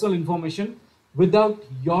your personal information without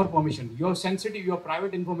your permission. Your sensitive, your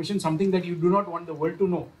private information, something that you do not want the world to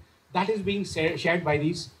know. That is being shared by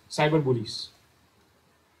these cyberbullies.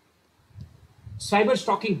 Cyber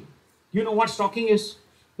stalking. You know what stalking is?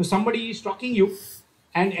 So somebody is stalking you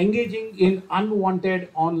and engaging in unwanted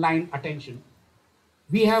online attention.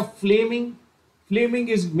 We have flaming. Flaming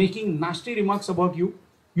is making nasty remarks about you,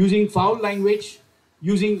 using foul language,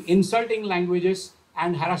 using insulting languages,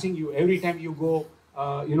 and harassing you every time you go,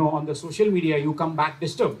 on the social media. You come back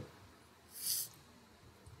disturbed.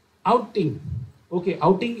 Outing. Okay,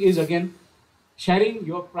 outing is again sharing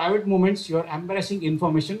your private moments, your embarrassing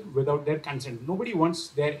information without their consent. Nobody wants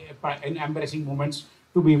their embarrassing moments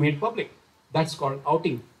to be made public. That's called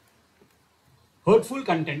outing. Hurtful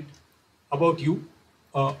content about you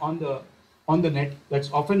on the net, that's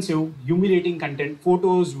offensive, humiliating content,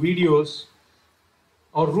 photos, videos,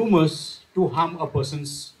 or rumors to harm a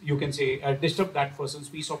person's, you can say, disturb that person's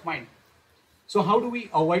peace of mind. So how do we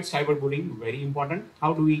avoid cyberbullying? Very important.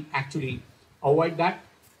 How do we actually avoid that?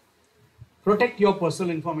 Protect your personal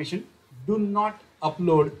information. Do not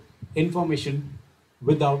upload information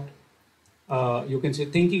without, you can say,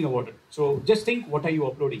 thinking about it. So just think, what are you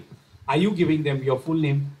uploading? Are you giving them your full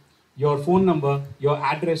name, your phone number, your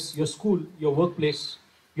address, your school, your workplace?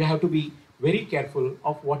 You have to be very careful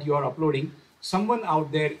of what you are uploading. Someone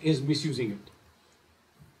out there is misusing it.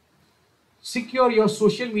 Secure your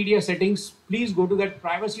social media settings. Please go to that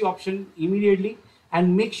privacy option immediately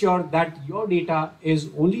and make sure that your data is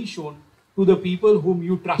only shown to the people whom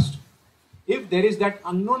you trust. If there is that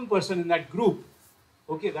unknown person in that group,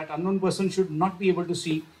 okay, that unknown person should not be able to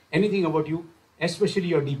see anything about you, especially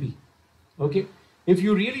your DP. Okay, if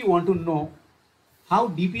you really want to know how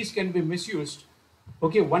DPs can be misused,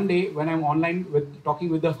 okay, one day when I'm online with talking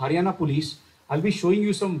with the Haryana police, I'll be showing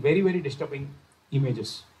you some very, very disturbing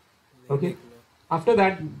images. Okay. After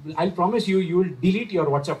that, I'll promise you, you will delete your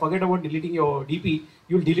WhatsApp. Forget about deleting your DP.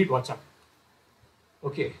 You'll delete WhatsApp.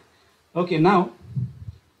 Okay. Okay. Now,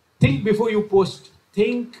 think before you post.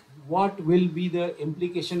 Think what will be the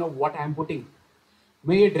implication of what I'm putting.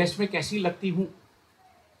 मैं ये dress में कैसी लगती हूँ?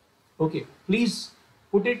 Okay. Please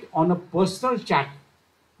put it on a personal chat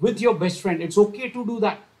with your best friend. It's okay to do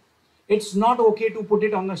that. It's not okay to put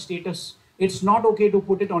it on the status. It's not okay to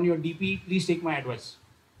put it on your DP. Please take my advice.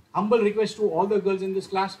 Humble request to all the girls in this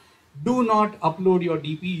class, do not upload your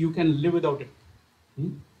DP. You can live without it.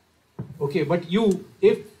 Okay, but you,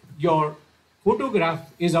 if your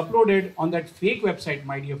photograph is uploaded on that fake website,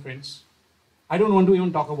 my dear friends, I don't want to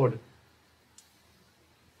even talk about it.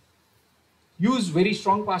 Use very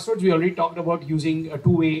strong passwords. We already talked about using a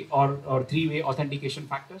two-way or three-way authentication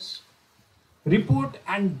factors. Report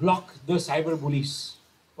and block the cyber bullies.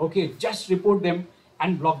 Okay, just report them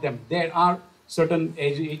and block them. There are certain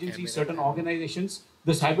agencies, certain organizations,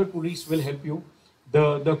 the cyber police will help you.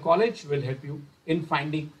 The college will help you in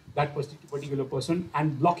finding that particular person,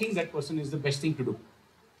 and blocking that person is the best thing to do.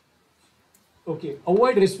 Okay,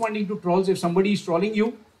 avoid responding to trolls. If somebody is trolling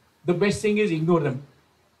you, the best thing is ignore them.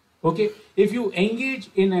 Okay, if you engage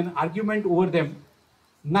in an argument over them,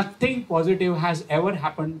 nothing positive has ever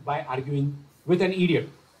happened by arguing with an idiot.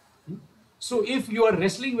 So if you are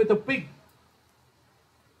wrestling with a pig,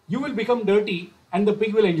 you will become dirty and the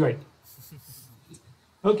pig will enjoy it.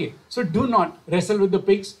 Okay, so do not wrestle with the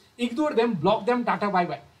pigs. Ignore them, block them, tata,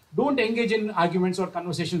 bye-bye. Don't engage in arguments or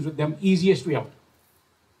conversations with them. Easiest way out.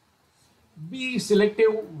 Be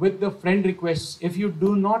selective with the friend requests. If you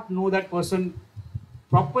do not know that person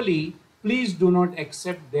properly, please do not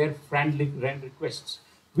accept their friend requests.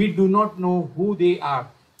 We do not know who they are.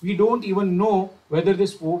 We don't even know whether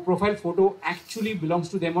this profile photo actually belongs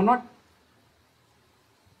to them or not.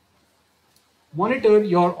 Monitor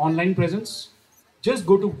your online presence. Just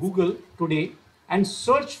go to Google today and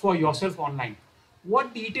search for yourself online.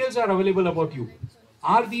 What details are available about you?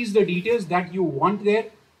 Are these the details that you want there,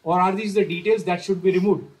 or are these the details that should be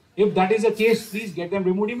removed? If that is the case, please get them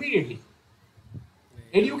removed immediately.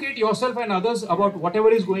 Educate yourself and others about whatever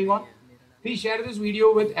is going on. Please share this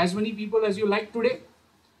video with as many people as you like today,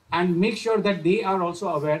 and make sure that they are also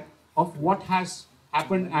aware of what has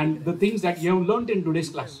happened and the things that you have learned in today's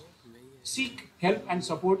class. Seek help and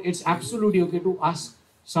support. It's absolutely okay to ask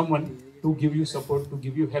someone to give you support, to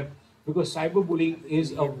give you help, because cyberbullying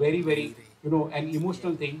is a very, very, an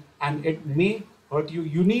emotional thing, and it may hurt you.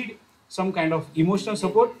 You need some kind of emotional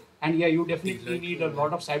support, and yeah, you definitely need a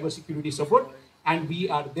lot of cybersecurity support, and we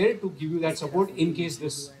are there to give you that support in case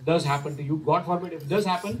this does happen to you. God forbid, if it does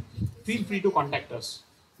happen, feel free to contact us.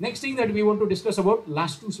 Next thing that we want to discuss about,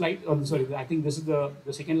 last two slides, sorry, I think this is the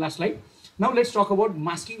second last slide. Now let's talk about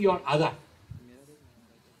masking your Aadhaar.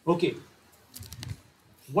 Okay.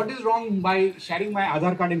 What is wrong by sharing my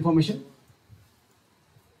Aadhaar card information?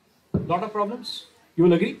 Lot of problems. You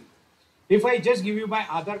will agree? If I just give you my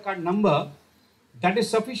Aadhaar card number, that is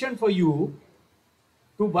sufficient for you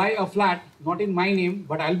to buy a flat, not in my name,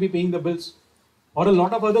 but I'll be paying the bills, or a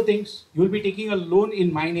lot of other things. You will be taking a loan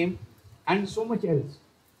in my name and so much else.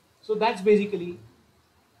 So that's basically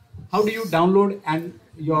how do you download and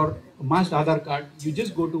your masked Aadhaar card. You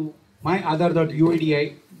just go to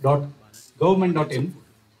myaadhaar.uidi.government.in.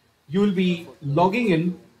 You will be logging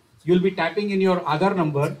in. You will be typing in your Aadhaar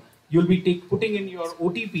number. You will be putting in your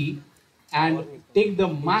OTP, and take the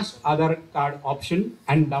Mass Aadhaar card option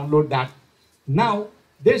and download that. Now,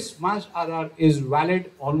 this Mass Aadhaar is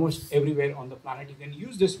valid almost everywhere on the planet. You can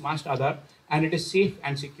use this Mass Aadhaar and it is safe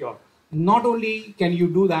and secure. Not only can you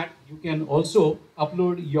do that, you can also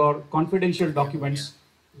upload your confidential documents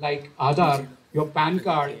like Aadhaar, your PAN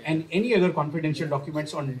card, and any other confidential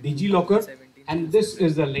documents on DigiLocker. And this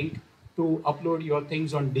is the link to upload your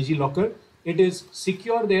things on DigiLocker. It is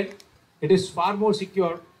secure there. It is far more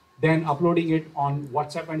secure than uploading it on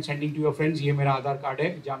WhatsApp and sending to your friends, "Ye mera Aadhaar card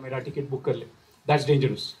hai, ja mera ticket book kar le." That's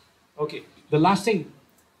dangerous. Okay. The last thing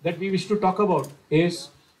that we wish to talk about is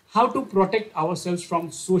how to protect ourselves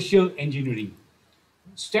from social engineering.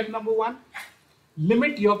 Step number 1,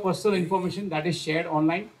 limit your personal information that is shared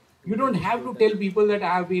online. You don't have to tell people that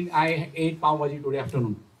I ate pav bhaji today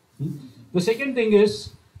afternoon. The second thing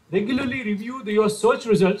is regularly review your search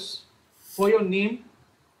results for your name.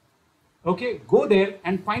 Okay, go there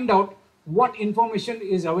and find out what information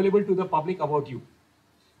is available to the public about you.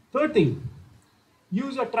 Third thing,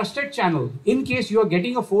 use a trusted channel. In case you are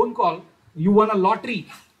getting a phone call, you won a lottery,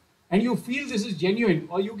 and you feel this is genuine,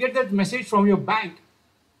 or you get that message from your bank.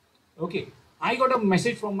 Okay, I got a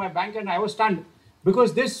message from my bank and I was stunned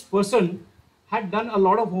because this person had done a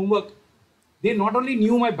lot of homework. They not only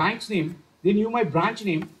knew my bank's name, they knew my branch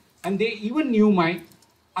name, and they even knew my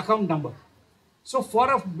account number. So for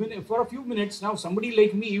a few minutes now, somebody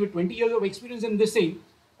like me with 20 years of experience in this thing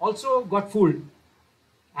also got fooled.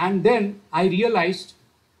 And then I realized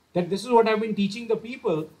that this is what I've been teaching the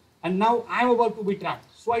people, and now I'm about to be trapped.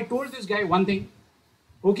 So I told this guy one thing.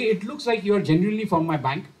 Okay, it looks like you're genuinely from my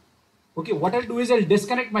bank. Okay, what I'll do is I'll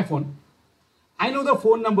disconnect my phone. I know the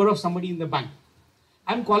phone number of somebody in the bank.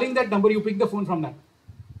 I'm calling that number, you pick the phone from that.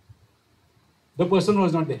 The person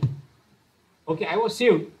was not there. Okay, I was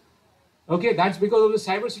saved. Okay, that's because of the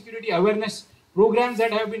cybersecurity awareness programs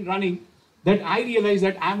that have been running that I realized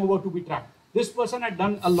that I'm about to be trapped. This person had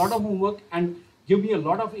done a lot of homework and give me a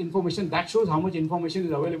lot of information. That shows how much information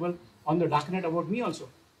is available on the darknet about me also.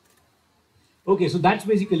 Okay, so that's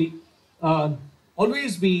basically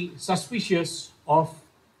always be suspicious of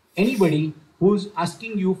anybody who's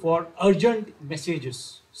asking you for urgent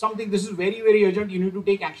messages. Something this is very, very urgent. You need to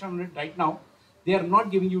take action on it right now. They are not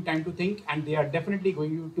giving you time to think, and they are definitely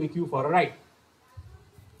going to take you for a ride.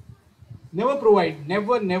 Never provide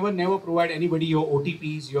anybody your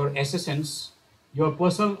OTPs, your SSNs, your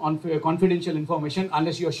personal confidential information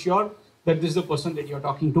unless you're sure that this is the person that you're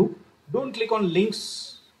talking to. Don't click on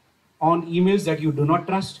links on emails that you do not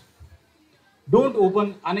trust. Don't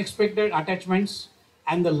open unexpected attachments.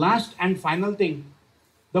 And the last and final thing,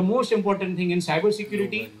 the most important thing in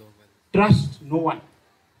cybersecurity, trust no one.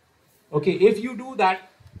 Okay, if you do that,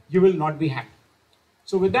 you will not be hacked.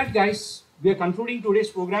 So with that, guys, we are concluding today's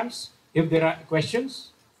programs. If there are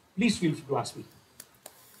questions, please feel free to ask me.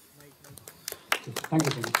 Thank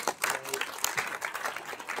you so much.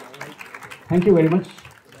 Thank you very much.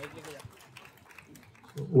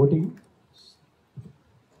 So, over to you.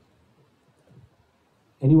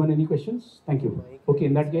 Anyone, any questions? Thank you. Okay,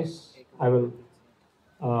 in that case, I will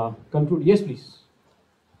conclude. Yes, please.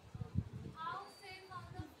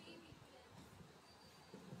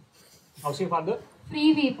 How safe are the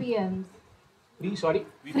Free VPNs. free? Sorry,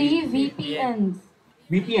 Free VPNs.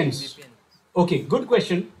 VPNs. Okay, good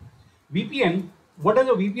question. VPN. What does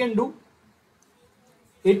a VPN do?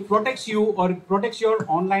 It protects you or protects your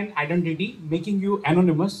online identity, making you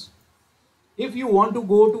anonymous. If you want to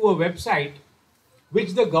go to a website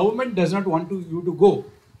which the government does not want you to go,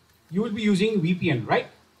 you will be using VPN, right?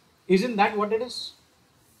 Isn't that what it is?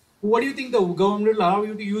 What do you think the government will allow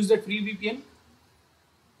you to use that free VPN?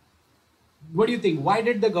 What do you think? Why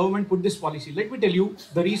did the government put this policy? Let me tell you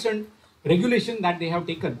the recent regulation that they have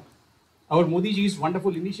taken. Our Modi ji's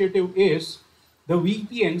wonderful initiative is the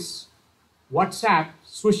VPNs, WhatsApp,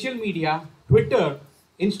 social media, Twitter,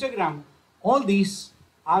 Instagram, all these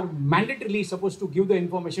are mandatorily supposed to give the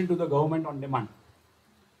information to the government on demand.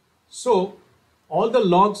 So all the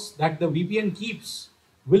logs that the VPN keeps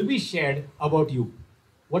will be shared about you.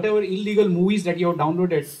 Whatever illegal movies that you have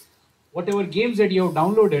downloaded, whatever games that you have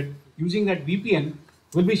downloaded using that VPN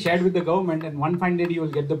will be shared with the government, and one fine day you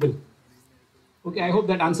will get the bill. Okay, I hope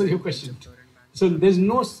that answers your question. So there's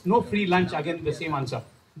no free lunch, again the same answer.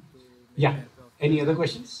 Yeah, any other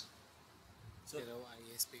questions? Sir.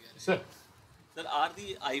 Sir, are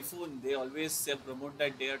the iPhone, they always promote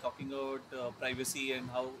that they are talking about privacy and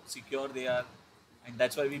how secure they are, and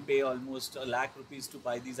that's why we pay almost ₹1 lakh to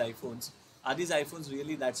buy these iPhones. Are these iPhones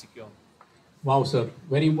really that secure? Wow, sir.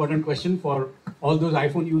 Very important question for all those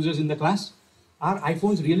iPhone users in the class. Are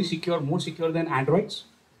iPhones really secure, more secure than Androids?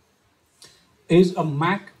 Is a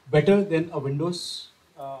Mac better than a Windows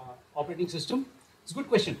operating system? It's a good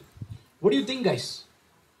question. What do you think, guys?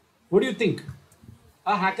 What do you think?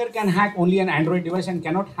 A hacker can hack only an Android device and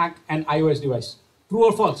cannot hack an iOS device. True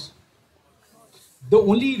or false? The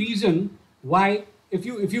only reason why, if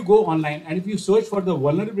you go online and if you search for the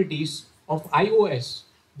vulnerabilities of iOS,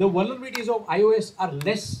 the vulnerabilities of iOS are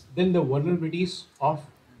less than the vulnerabilities of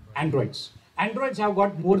Androids. Androids have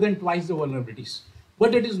got more than twice the vulnerabilities.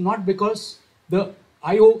 But it is not because the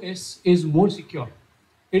iOS is more secure.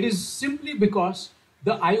 It is simply because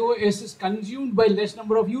the iOS is consumed by less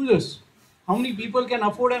number of users. How many people can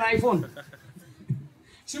afford an iPhone?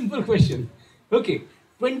 Simple question. Okay,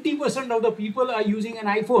 20% of the people are using an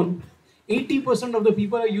iPhone, 80% of the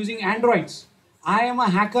people are using Androids. I am a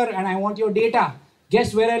hacker and I want your data.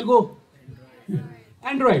 Guess where I'll go?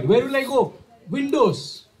 Android. Where will I go?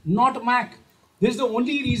 Windows, not Mac. This is the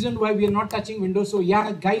only reason why we are not touching Windows. So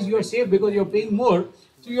yeah, guys, you are safe because you're paying more.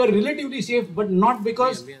 So you are relatively safe, but not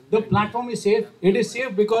because the platform is safe. It is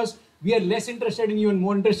safe because we are less interested in you and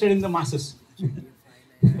more interested in the masses.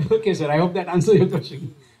 Okay, sir. I hope that answers your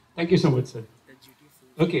question. Thank you so much, sir.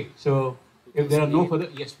 Okay, so if there are no further,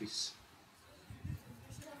 yes, please.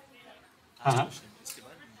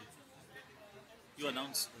 You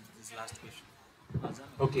announced this last question.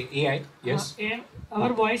 Okay, AI, yes. And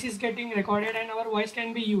our voice is getting recorded and our voice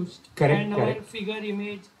can be used. Correct, and correct. our figure,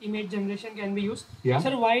 image generation can be used. Yeah.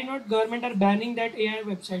 Sir, why not government are banning that AI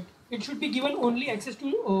website? It should be given only access to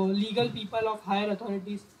legal people of higher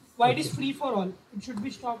authorities. Why it is free for all? It should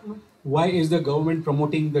be stopped, no? Why is the government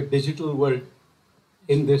promoting the digital world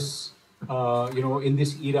in this, in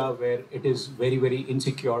this era where it is very, very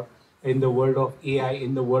insecure, in the world of AI,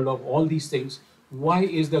 in the world of all these things? Why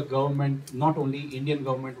is the government, not only Indian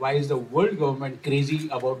government, why is the world government crazy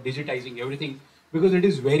about digitizing everything? Because it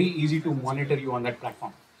is very easy to monitor you on that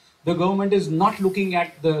platform. The government is not looking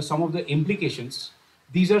at some of the implications.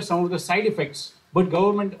 These are some of the side effects. But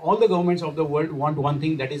all the governments of the world want one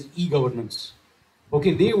thing, that is e-governance.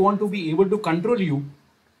 Okay, they want to be able to control you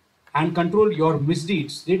and control your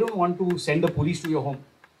misdeeds. They don't want to send the police to your home.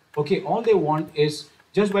 Okay, all they want is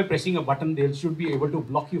just by pressing a button, they should be able to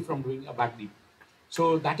block you from doing a bad deed.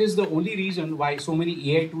 So that is the only reason why so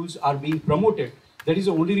many AI tools are being promoted. That is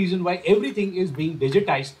the only reason why everything is being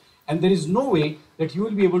digitized. And there is no way that you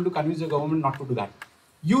will be able to convince the government not to do that.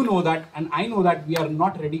 You know that, and I know that we are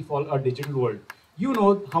not ready for a digital world. You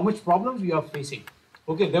know how much problems we are facing.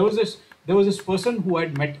 Okay, there was this person who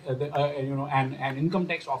had met an income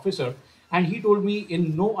tax officer, and he told me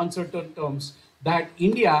in no uncertain terms that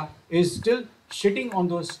India is still shitting on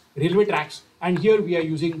those railway tracks, and here we are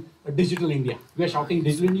using a digital India. We are shouting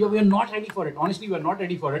digital India. We are not ready for it. Honestly, we are not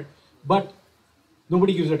ready for it. But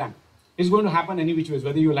nobody gives a damn. It's going to happen any which ways,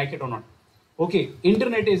 whether you like it or not. Okay,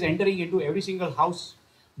 internet is entering into every single house.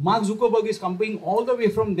 Mark Zuckerberg is coming all the way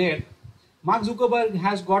from there. Mark Zuckerberg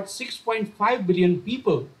has got 6.5 billion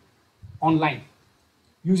people online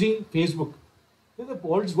using Facebook. The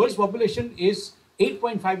world's population is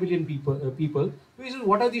 8.5 billion people. So he says,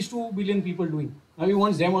 what are these 2 billion people doing? Now he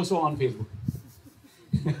wants them also on Facebook.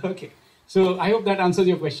 Okay, so I hope that answers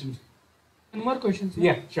your question. One more question, sir.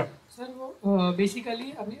 Yeah, sure. Sir वो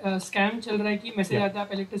basically अभी scam चल रहा है कि message आता है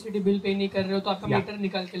आप electricity bill pay नहीं कर रहे हो तो आपका मीटर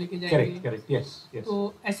निकाल के लेके जाएंगे. Correct, correct, yes, yes.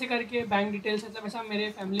 तो ऐसे करके बैंक डिटेल्स मतलब ऐसा मेरे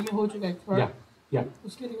फैमिली में हो चुका है फ्रॉड. Yeah.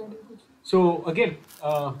 उसके रिगार्डिंग कुछ. So again,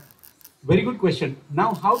 very good question.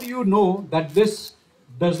 Now, how do you know that this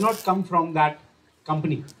does not come from that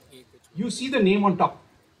company? You see the name on top.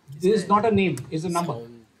 This is not a name, it's a number.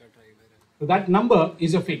 So that number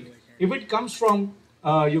is a fake. If it comes from,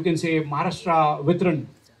 you can say Maharashtra Vitran,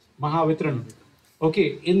 Mahavitran.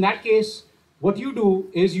 Okay, in that case, what you do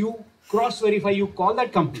is you cross-verify, you call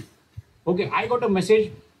that company. Okay, I got a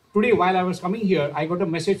message today while I was coming here, I got a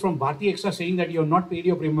message from Bharti Extra saying that you have not paid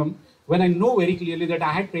your premium, when I know very clearly that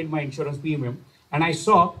I had paid my insurance premium, and I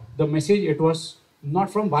saw the message, it was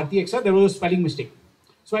not from Bharti Extra, there was a spelling mistake.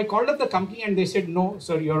 So I called up the company and they said, no,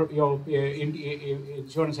 sir, your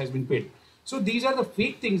insurance has been paid. So these are the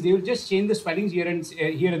fake things. They will just change the spellings here and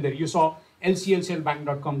there. You saw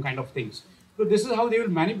lclclbank.com kind of things. So this is how they will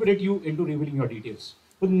manipulate you into revealing your details.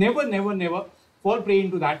 But never, never, never fall prey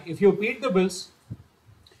into that. If you paid the bills,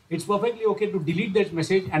 it's perfectly okay to delete that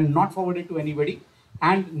message and not forward it to anybody,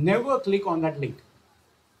 and never click on that link.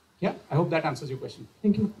 Yeah, I hope that answers your question.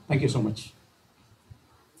 Thank you. Thank you so much.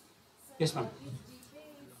 Yes, ma'am.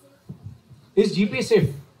 Is GPay safe?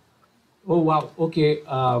 Oh, wow. Okay.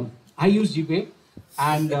 I use GPay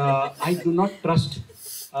and I do not trust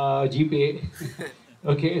GPay.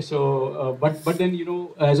 Okay. So, but then, you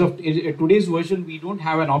know, as of today's version, we don't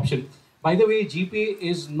have an option. By the way, GPay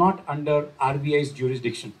is not under RBI's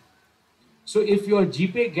jurisdiction. So if your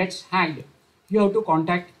GPay gets hacked, you have to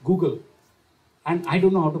contact Google. And I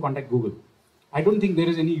don't know how to contact Google. I don't think there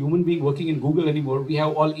is any human being working in Google anymore. We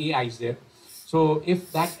have all AIs there. So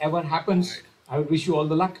if that ever happens, I would wish you all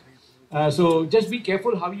the luck. So just be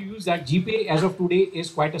careful how you use that. GPay as of today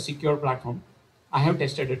is quite a secure platform. I have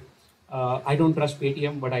tested it. I don't trust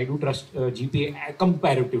Paytm, but I do trust GPay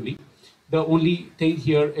comparatively. The only thing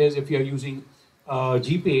here is if you're using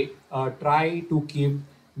GPay, try to keep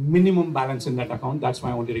minimum balance in that account. That's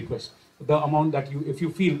my only request. The amount that you, if you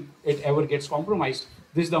feel it ever gets compromised,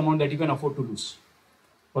 this is the amount that you can afford to lose.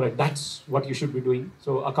 All right, that's what you should be doing.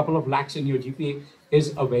 So a couple of lakhs in your GPA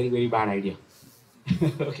is a very, very bad idea.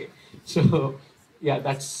 Okay, so yeah,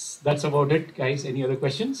 that's about it, guys. Any other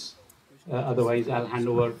questions? Otherwise, I'll hand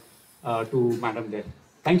over to Madam there.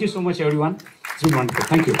 Thank you so much, everyone. It's been wonderful.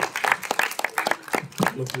 Thank you.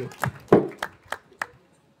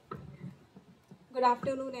 Good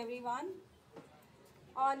afternoon, everyone.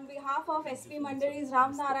 On behalf of SP Mandari's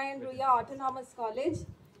Ramnarain Ruia Autonomous College,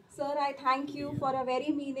 sir, I thank you for a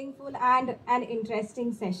very meaningful and an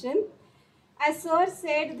interesting session. As sir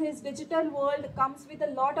said, this digital world comes with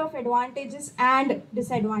a lot of advantages and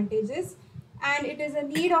disadvantages, and it is a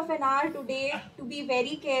need of an hour today to be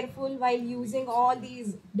very careful while using all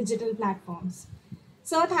these digital platforms.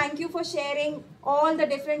 Sir, thank you for sharing all the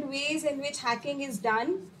different ways in which hacking is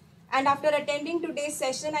done. And after attending today's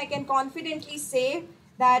session, I can confidently say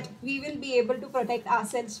that we will be able to protect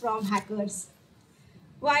ourselves from hackers.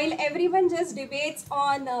 While everyone just debates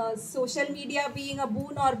on social media being a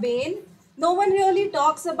boon or bane, no one really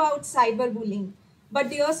talks about cyberbullying. But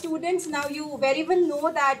dear students, now you very well know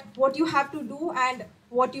that what you have to do and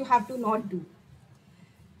what you have to not do.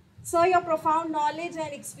 So your profound knowledge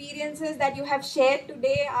and experiences that you have shared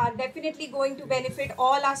today are definitely going to benefit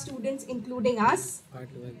all our students, including us.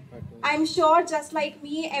 I'm sure, just like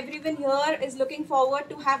me, everyone here is looking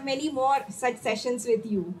forward to have many more such sessions with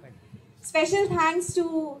you. Special thanks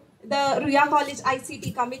to the Ruia College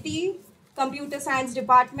ICT Committee, Computer Science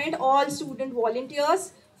Department, all student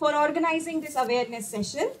volunteers for organizing this awareness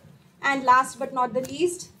session. And last but not the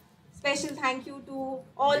least, special thank you to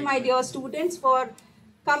all my dear students for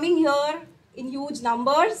coming here in huge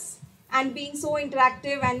numbers and being so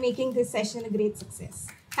interactive and making this session a great success.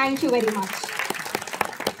 Thank you very much.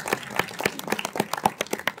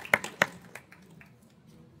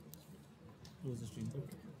 Close the stream.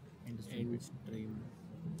 End stream.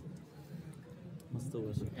 मस्त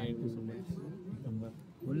वर्ष. Thank you so much.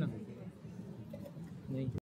 बोल ना. नहीं.